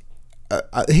Chris,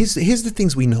 here's the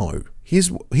things we know. Here's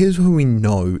who we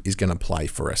know is going to play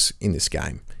for us in this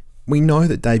game. We know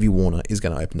that Davey Warner is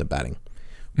going to open the batting.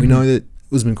 We know that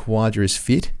Usman Khawaja is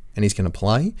fit and he's going to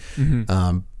play,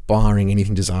 barring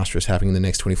anything disastrous happening in the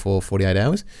next 24, 48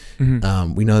 hours.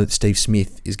 We know that Steve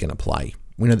Smith is going to play.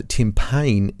 We know that Tim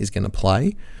Paine is going to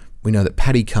play. We know that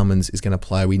Paddy Cummins is going to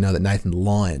play. We know that Nathan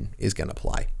Lyon is going to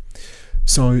play.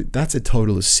 So that's a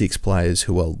total of 6 players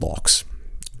who are locks.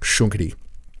 Shunkety.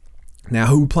 Now,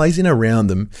 who plays in around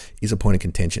them is a point of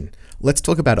contention. Let's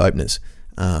talk about openers.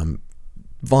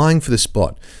 Vying for the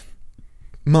spot,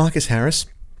 Marcus Harris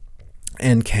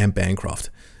and Cam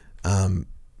Bancroft.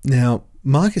 Now,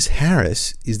 Marcus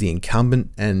Harris is the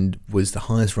incumbent and was the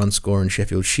highest run scorer in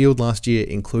Sheffield Shield last year,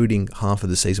 including half of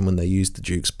the season when they used the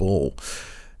Duke's ball.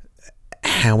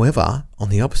 However, on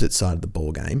the opposite side of the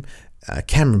ball game,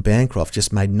 Cameron Bancroft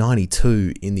just made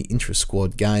 92 in the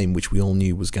intra-squad game, which we all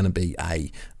knew was going to be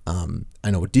an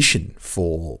audition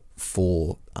for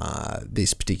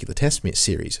this particular Test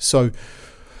series. So,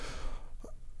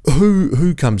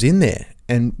 who comes in there?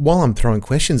 And while I'm throwing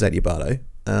questions at you, Bardo,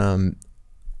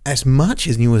 as much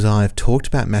as you as I have talked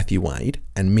about Matthew Wade,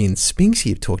 and me and Spinksy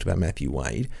have talked about Matthew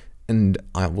Wade, and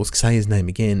I will say his name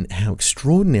again, how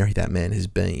extraordinary that man has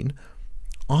been,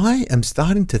 I am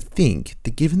starting to think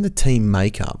that given the team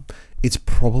makeup, it's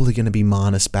probably going to be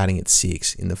Marnus batting at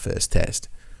 6 in the first test.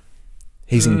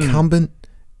 He's incumbent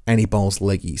and he bowls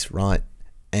leggies, right?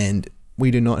 And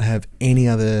we do not have any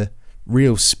other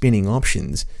real spinning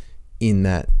options in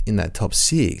that top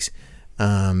 6.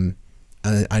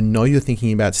 I know you're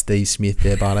thinking about Steve Smith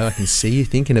there, Bardo. I can see you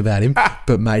thinking about him.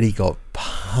 But, mate, he got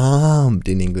pumped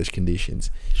in English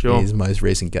conditions in his most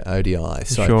recent ODI.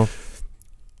 So, Sure.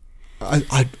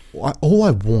 all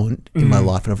I want in my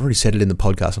life, and I've already said it in the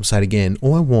podcast, I'll say it again,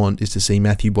 all I want is to see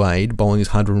Matthew Wade bowling his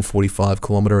 145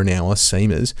 kilometre an hour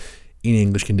seamers in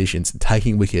English conditions,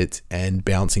 taking wickets and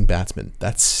bouncing batsmen.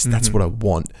 That's what I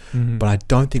want. But I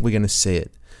don't think we're going to see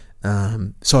it.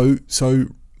 So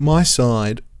my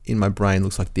side in my brain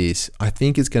looks like this. I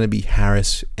think it's going to be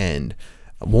Harris and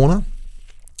Warner,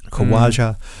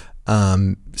 Khawaja,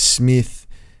 Smith,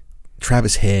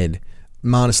 Travis Head,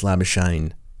 Marnus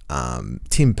Labuschagne,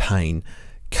 Tim Payne,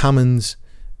 Cummins,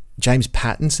 James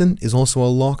Pattinson is also a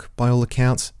lock by all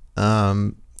accounts.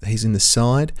 He's in the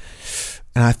side.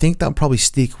 And I think they'll probably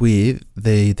stick with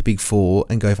the big four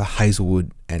and go for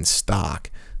Hazelwood and Stark.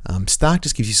 Stark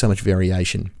just gives you so much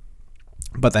variation.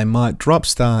 But they might drop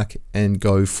Stark and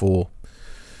go for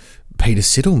Peter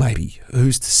Siddle maybe.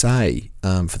 Who's to say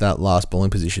for that last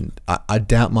bowling position? I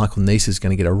doubt Michael Neese is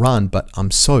going to get a run, but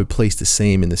I'm so pleased to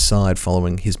see him in the side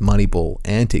following his Moneyball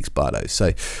antics, Bardo. So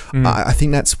I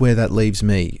think that's where that leaves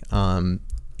me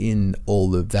in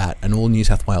all of that, and all New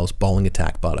South Wales bowling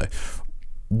attack, Bardo.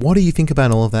 What do you think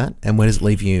about all of that, and where does it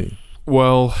leave you?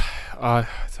 Well, I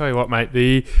tell you what, mate.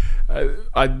 We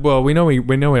know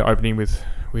we're opening with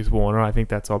Warner. I think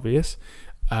that's obvious.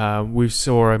 We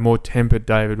saw a more tempered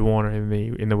David Warner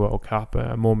in the World Cup,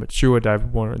 a more mature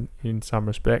David Warner in some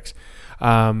respects.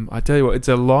 I tell you what, it's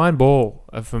a line ball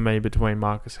for me between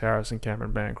Marcus Harris and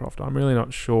Cameron Bancroft. I'm really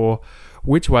not sure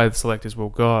which way the selectors will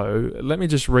go. Let me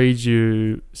just read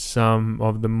you some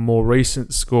of the more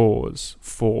recent scores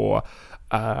for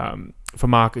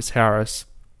Marcus Harris.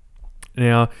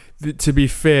 Now, to be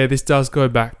fair, this does go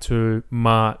back to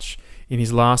March. In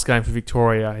his last game for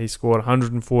Victoria, he scored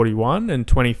 141 and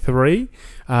 23.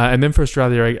 And then for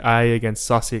Australia A against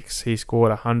Sussex, he scored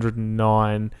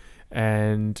 109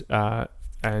 and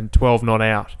 12 not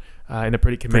out in a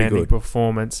pretty commanding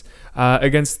performance.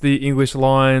 Against the English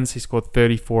Lions, he scored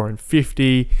 34 and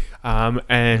 50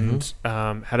 and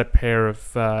had a pair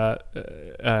of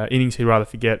innings he'd rather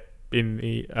forget in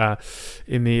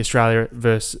the Australia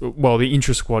the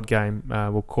intra-squad game,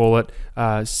 we'll call it,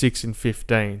 6 and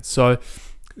 15. So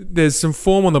there's some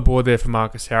form on the board there for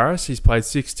Marcus Harris. He's played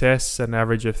 6 tests at an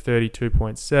average of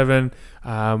 32.7.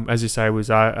 As you say, was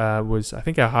I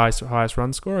think our highest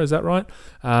run scorer. Is that right?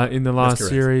 In the last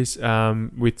series,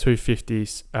 with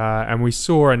 250s, and we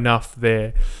saw enough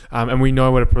there, and we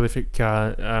know what a prolific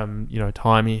time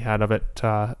he had of it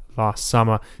last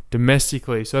summer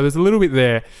domestically. So there's a little bit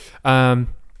there.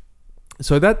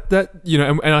 So that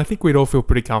and I think we'd all feel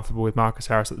pretty comfortable with Marcus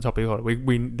Harris at the top of the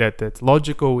order. That's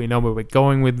logical. We know where we're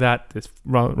going with that. There's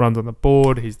runs on the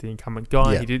board. He's the incumbent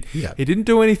guy. Yeah. He didn't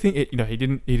do anything.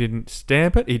 He didn't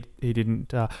stamp it. He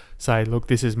didn't say, look,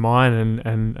 this is mine,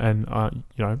 and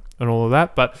all of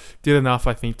that. But did enough,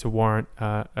 I think, to warrant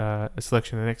a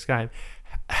selection in the next game.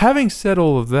 Having said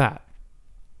all of that,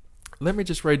 let me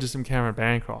just read you some Cameron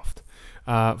Bancroft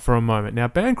for a moment. Now,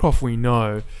 Bancroft, we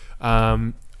know,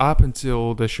 up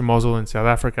until the Schmozzle in South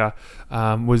Africa,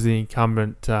 was the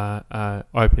incumbent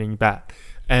opening bat,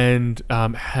 and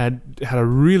had a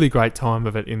really great time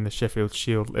of it in the Sheffield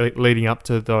Shield leading up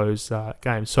to those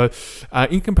games. So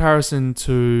in comparison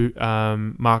to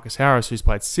Marcus Harris, who's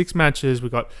played 6 matches,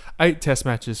 we've got 8 test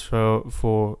matches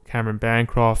for Cameron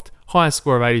Bancroft, highest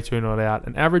score of 82 not out,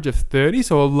 an average of 30,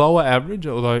 so a lower average,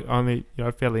 although only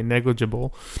fairly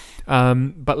negligible.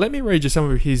 But let me read you some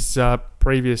of his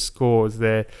previous scores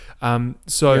there. And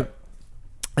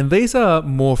these are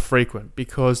more frequent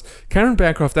because Cameron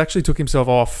Bancroft actually took himself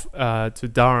off to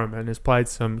Durham and has played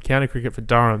some county cricket for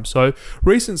Durham. So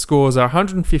recent scores are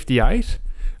 158.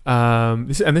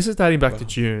 This is dating back to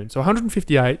June. So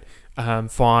 158,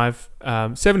 5,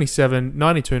 77,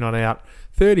 92 not out,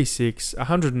 36,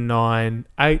 109,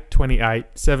 8, 28,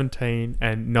 17,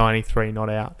 and 93 not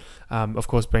out. Of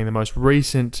course, being the most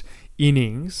recent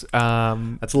innings.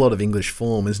 That's a lot of English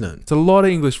form, isn't it? It's a lot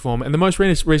of English form. And the most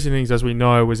recent innings, as we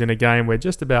know, was in a game where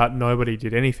just about nobody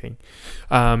did anything.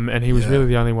 And he was really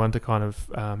the only one to kind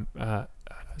of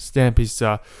stamp his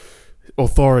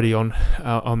authority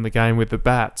on the game with the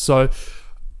bat. So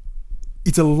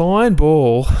it's a line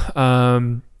ball. But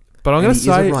I'm going to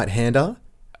say... He's a right-hander.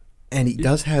 And he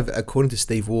does have, according to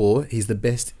Steve Waugh, he's the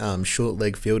best short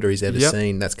leg fielder he's ever Yep.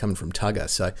 seen. That's coming from Tugger.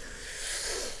 So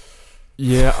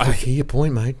Yeah, I hear your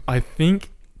point, mate. I think,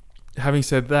 having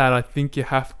said that, I think you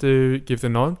have to give the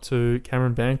nod to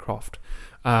Cameron Bancroft,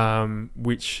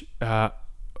 which,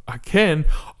 again,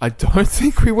 I don't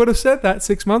think we would have said that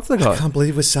 6 months ago. I can't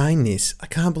believe we're saying this. I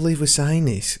can't believe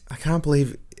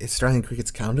Australian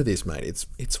cricket's come to this, mate.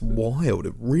 It's wild.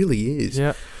 It really is.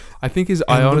 Yeah, I think And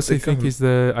I look, honestly they're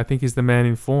think he's the man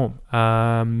in form.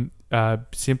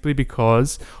 Simply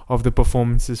because of the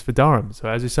performances for Durham. So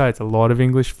as you say, it's a lot of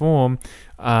English form.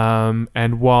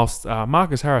 And whilst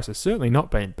Marcus Harris has certainly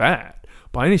not been bad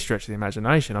by any stretch of the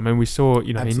imagination. I mean, we saw,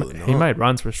 you know, he made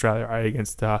runs for Australia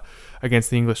against the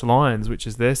English Lions, which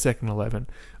is their second 11.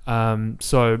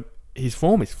 So his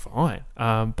form is fine.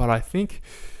 But I think,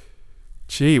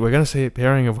 we're going to see a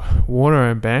pairing of Warner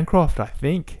and Bancroft, I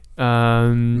think.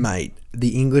 Mate,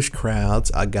 the English crowds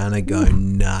are going to go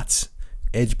nuts.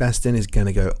 Edgbaston is going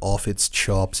to go off its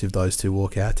chops if those two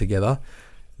walk out together.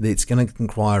 It's going to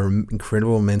require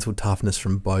incredible mental toughness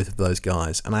from both of those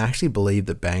guys. And I actually believe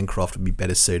that Bancroft would be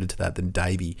better suited to that than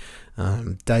Davey.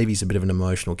 Davey's a bit of an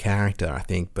emotional character, I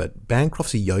think, but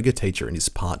Bancroft's a yoga teacher and is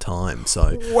part-time.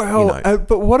 So,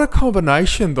 but what a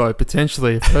combination, though,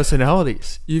 potentially, of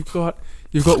personalities. You've got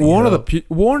Warner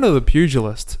the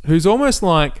pugilist, who's almost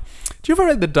like... Do you ever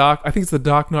read I think it's The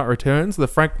Dark Knight Returns, the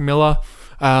Frank Miller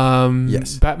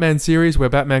yes. Batman series, where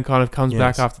Batman kind of comes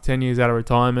back after 10 years out of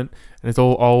retirement and it's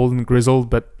all old and grizzled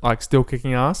but like still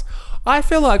kicking ass? I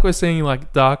feel like we're seeing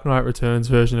like Dark Knight Returns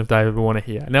version of David Warner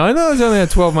here. Now I know he's only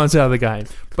had 12 months out of the game,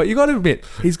 but you got to admit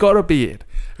he's got a beard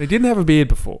and he didn't have a beard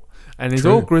before, and he's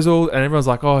all grizzled and everyone's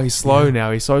like, oh, he's slow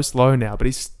now, he's so slow now, but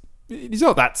he's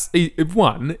not that.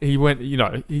 He went, you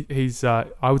know, he's I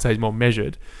would say he's more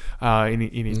measured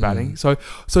in his batting. So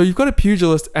you've got a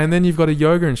pugilist and then you've got a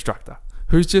yoga instructor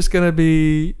who's just going to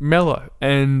be mellow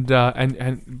and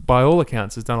by all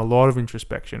accounts has done a lot of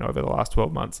introspection over the last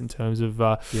 12 months in terms of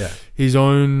his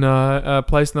own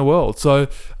place in the world. So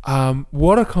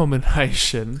what a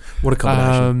combination. What a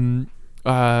combination.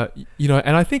 You know,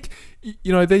 and I think,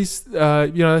 you know, these, you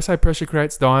know, they say pressure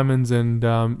creates diamonds and,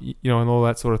 you know, and all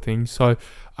that sort of thing. So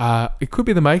it could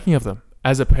be the making of them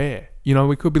as a pair. You know,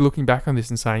 we could be looking back on this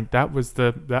and saying that was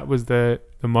the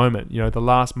moment, you know, the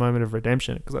last moment of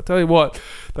redemption. Because I tell you what,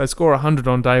 they score 100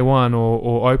 on day one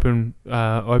or open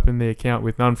the account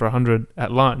with none for 100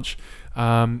 at lunch,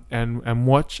 and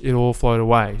watch it all float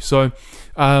away. So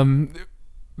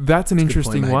that's an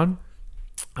interesting one.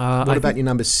 What about your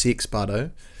number 6,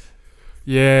 Bardo?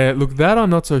 Yeah, look, that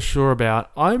I'm not so sure about.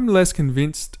 I'm less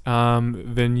convinced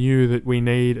than you that we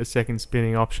need a second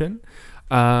spinning option.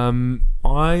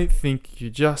 I think you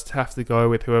just have to go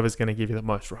with whoever's going to give you the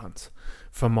most runs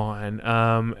for mine.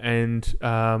 And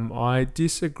I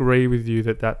disagree with you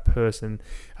that person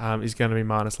is going to be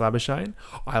Marnus Labuschagne.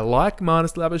 I like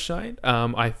Marnus Labuschagne.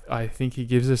 I think he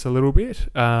gives us a little bit.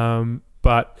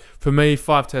 But for me,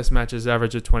 5 test matches,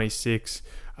 average of 26.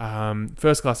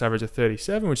 First class average of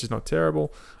 37, which is not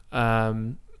terrible.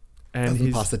 And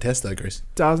doesn't pass the test though, Chris.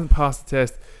 Doesn't pass the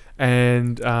test.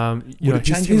 And you know,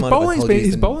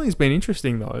 his bowling's been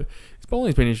interesting though. His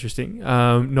bowling's been interesting.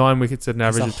 9 wickets at an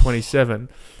average of 27.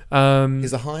 He's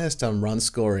the highest run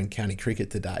scorer in county cricket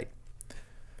to date.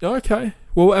 Okay.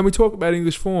 Well, and we talk about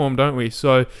English form, don't we?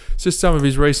 So it's just some of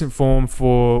his recent form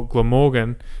for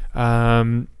Glamorgan.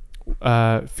 50.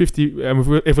 And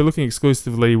if we're looking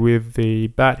exclusively with the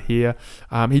bat here,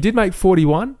 he did make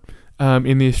 41.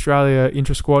 In the Australian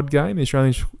intra-squad game,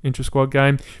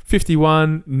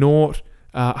 51, 0,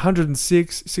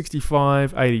 106,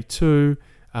 65, 82.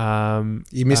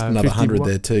 You missed another 100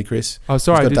 there too, Chris. Oh,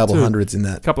 sorry, he's got double hundreds in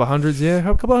that. A couple of hundreds, yeah. A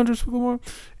couple of hundreds for more.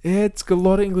 Yeah, it's got a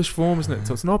lot of English form, isn't it?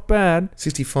 So it's not bad.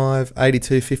 65,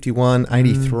 82, 51,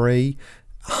 83,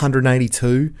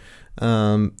 182.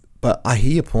 But I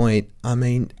hear your point. I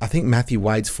mean, I think Matthew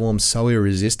Wade's form's so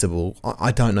irresistible.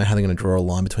 I don't know how they're going to draw a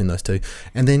line between those two.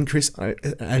 And then, Chris,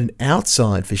 an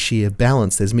outside for sheer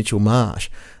balance, there's Mitchell Marsh.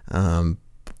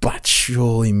 But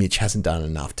surely Mitch hasn't done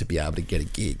enough to be able to get a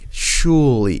gig.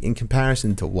 Surely, in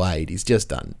comparison to Wade, he's just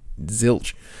done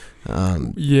zilch.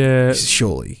 Yeah.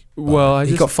 Surely. Well,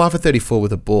 he got 5 for 34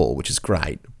 with a ball, which is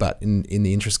great, but in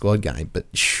the intra-squad game. But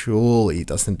surely he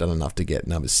doesn't done enough to get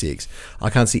number 6.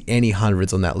 I can't see any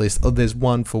hundreds on that list. Oh, there's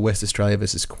one for West Australia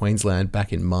versus Queensland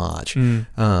back in March.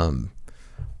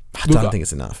 I don't think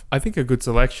it's enough. I think a good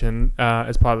selection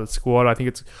as part of the squad. I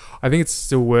think it's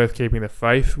still worth keeping the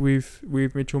faith with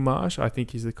Mitchell Marsh. I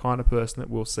think he's the kind of person that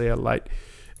we'll see a late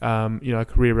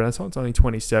career renaissance. Only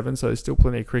 27, so there's still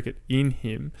plenty of cricket in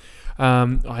him.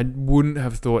 I wouldn't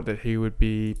have thought that he would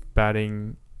be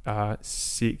batting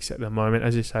 6 at the moment.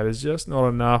 As you say, there's just not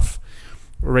enough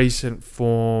recent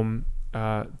form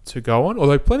to go on.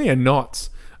 Although plenty of knots.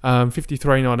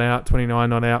 53 not out, 29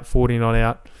 not out, 40 not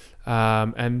out.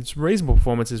 And some reasonable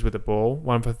performances with the ball.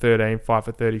 1 for 13, 5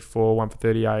 for 34, 1 for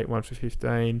 38, 1 for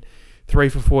 15, 3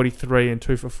 for 43 and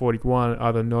 2 for 41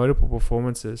 are the notable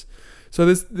performances.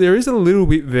 So there is a little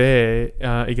bit there,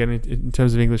 again, in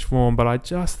terms of English form, but I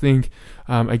just think,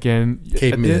 again...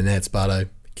 Keep him in the nets, Bardo.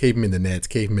 Keep him in the nets.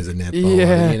 Keep him as a net bowler.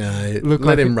 Yeah.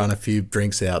 Let him run a few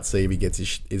drinks out, see if he gets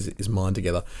his mind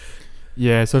together.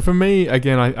 Yeah, so for me,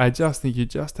 again, I just think you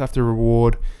just have to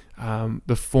reward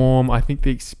the form. I think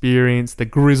the experience, the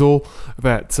grizzle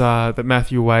that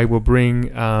Matthew Wade will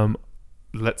bring.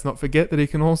 Let's not forget that he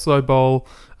can also bowl.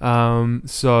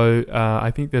 So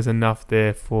I think there's enough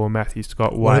there for Matthew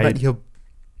Scott Wade. What about your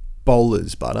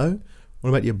bowlers, Bardo? What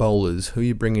about your bowlers? Who are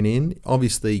you bringing in?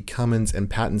 Obviously, Cummins and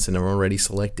Pattinson are already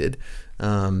selected,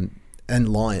 and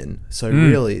Lyon. So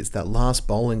really, it's that last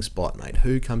bowling spot, mate.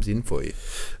 Who comes in for you?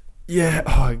 Yeah.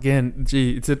 Oh, again,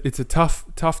 it's a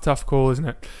tough call, isn't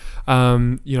it?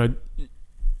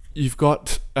 You've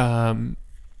got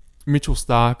Mitchell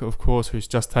Starc, of course, who's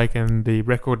just taken the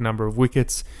record number of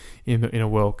wickets in a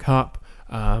World Cup.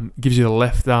 Gives you the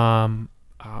left arm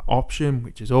option,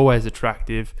 which is always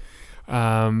attractive.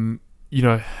 Wasn't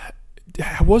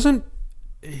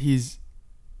his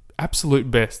absolute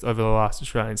best over the last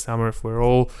Australian summer, if we're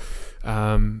all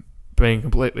being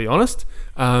completely honest.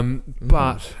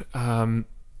 But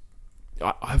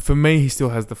for me, he still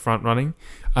has the front running.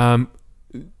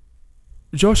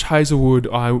 Josh Hazlewood,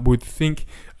 I would think,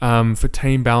 for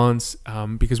team balance,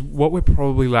 because what we're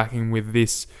probably lacking with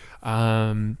this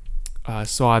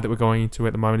side that we're going into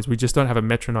at the moment is we just don't have a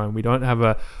metronome. We don't have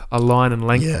a line and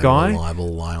length guy.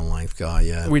 Reliable line and length guy,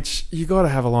 yeah. Which you got to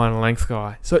have a line and length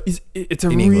guy. So it's a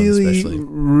England,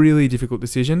 really difficult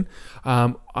decision.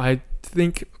 I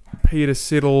think Peter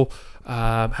Siddle.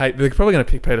 They're probably going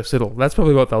to pick Peter Siddle. That's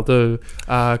probably what they'll do.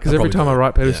 Because every time I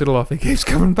write Peter Siddle off, he keeps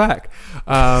coming back.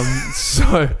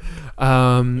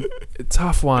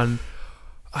 Tough one.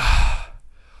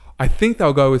 I think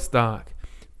they'll go with Starc,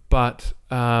 but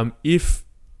if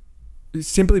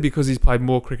simply because he's played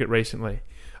more cricket recently,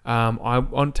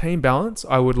 on team balance,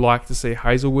 I would like to see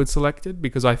Hazlewood selected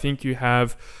because I think you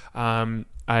have a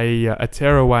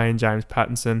tearaway in James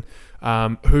Pattinson,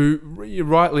 who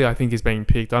rightly I think is being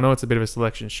picked. I know it's a bit of a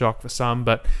selection shock for some,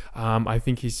 but I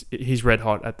think he's red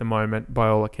hot at the moment by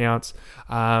all accounts.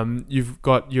 You've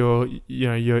got your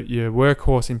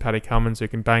workhorse in Paddy Cummins who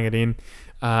can bang it in,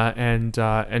 and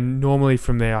normally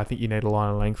from there I think you need a line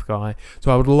and length guy.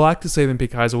 So I would like to see them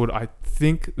pick Hazlewood. I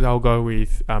think they'll go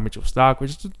with Mitchell Starc,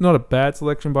 which is not a bad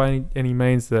selection by any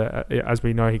means. As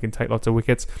we know, he can take lots of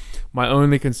wickets. My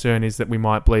only concern is that we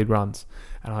might bleed runs,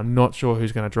 and I'm not sure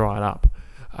who's going to dry it up.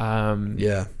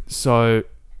 So,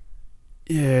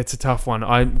 yeah, it's a tough one.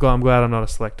 I'm glad I'm not a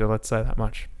selector, let's say that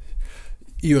much.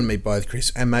 You and me both,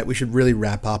 Chris. And, mate, we should really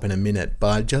wrap up in a minute, but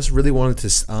I just really wanted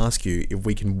to ask you if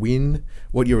we can win,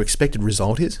 what your expected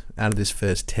result is out of this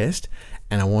first test,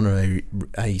 and I want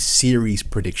a series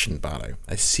prediction, Bardo.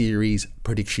 A series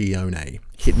predictione.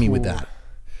 Hit me with that.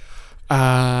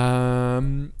 I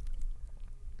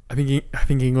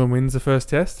think England wins the first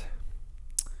test.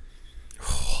 It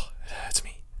hurts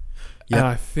me. Yeah, and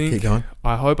I think, keep going.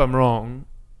 I hope I'm wrong.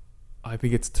 I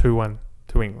think it's 2-1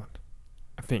 to England.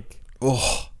 I think.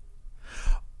 Oh,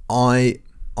 I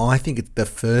think the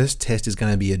first test is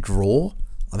going to be a draw.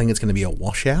 I think it's going to be a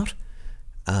washout.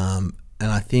 And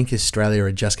I think Australia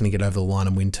are just going to get over the line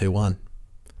and win 2-1.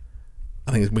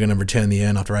 I think we're going to return the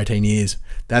urn after 18 years.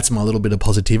 That's my little bit of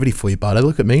positivity for you, Bardo.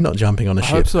 Look at me not jumping on a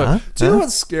ship. I hope so. Huh? Do you know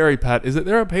what's scary, Pat? Is that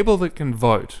there are people that can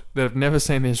vote that have never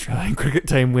seen the Australian cricket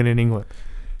team win in England.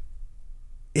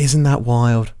 Isn't that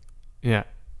wild? Yeah.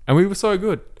 And we were so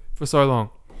good for so long.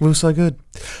 We were so good.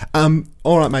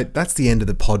 All right, mate. That's the end of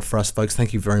the pod for us, folks.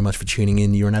 Thank you very much for tuning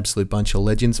in. You're an absolute bunch of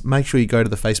legends. Make sure you go to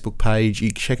the Facebook page. You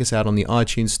check us out on the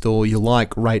iTunes store. You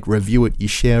like, rate, review it. You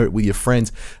share it with your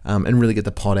friends, and really get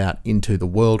the pod out into the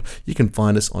world. You can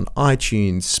find us on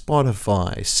iTunes,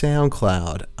 Spotify,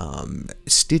 SoundCloud,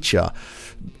 Stitcher,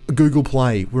 Google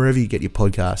Play, wherever you get your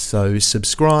podcasts. So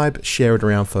subscribe, share it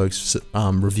around, folks.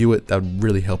 Review it. That would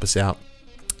really help us out.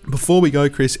 Before we go,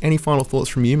 Chris, any final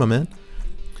thoughts from you, my man?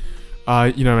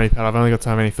 You know me, Pat, I've only got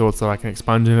so many thoughts that I can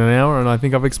expunge in an hour, and I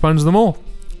think I've expunged them all.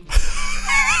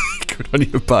 Good on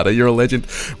you, Butter. You're a legend.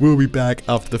 We'll be back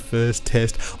after the first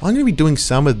test. I'm going to be doing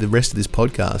some of the rest of this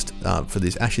podcast for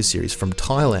this Ashes series from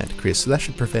Thailand, Chris. So that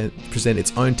should present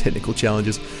its own technical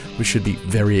challenges, which should be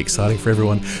very exciting for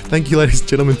everyone. Thank you, ladies and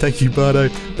gentlemen. Thank you, Bardo.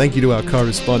 Thank you to our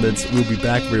correspondents. We'll be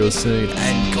back real soon.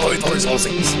 And go those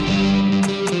Aussies!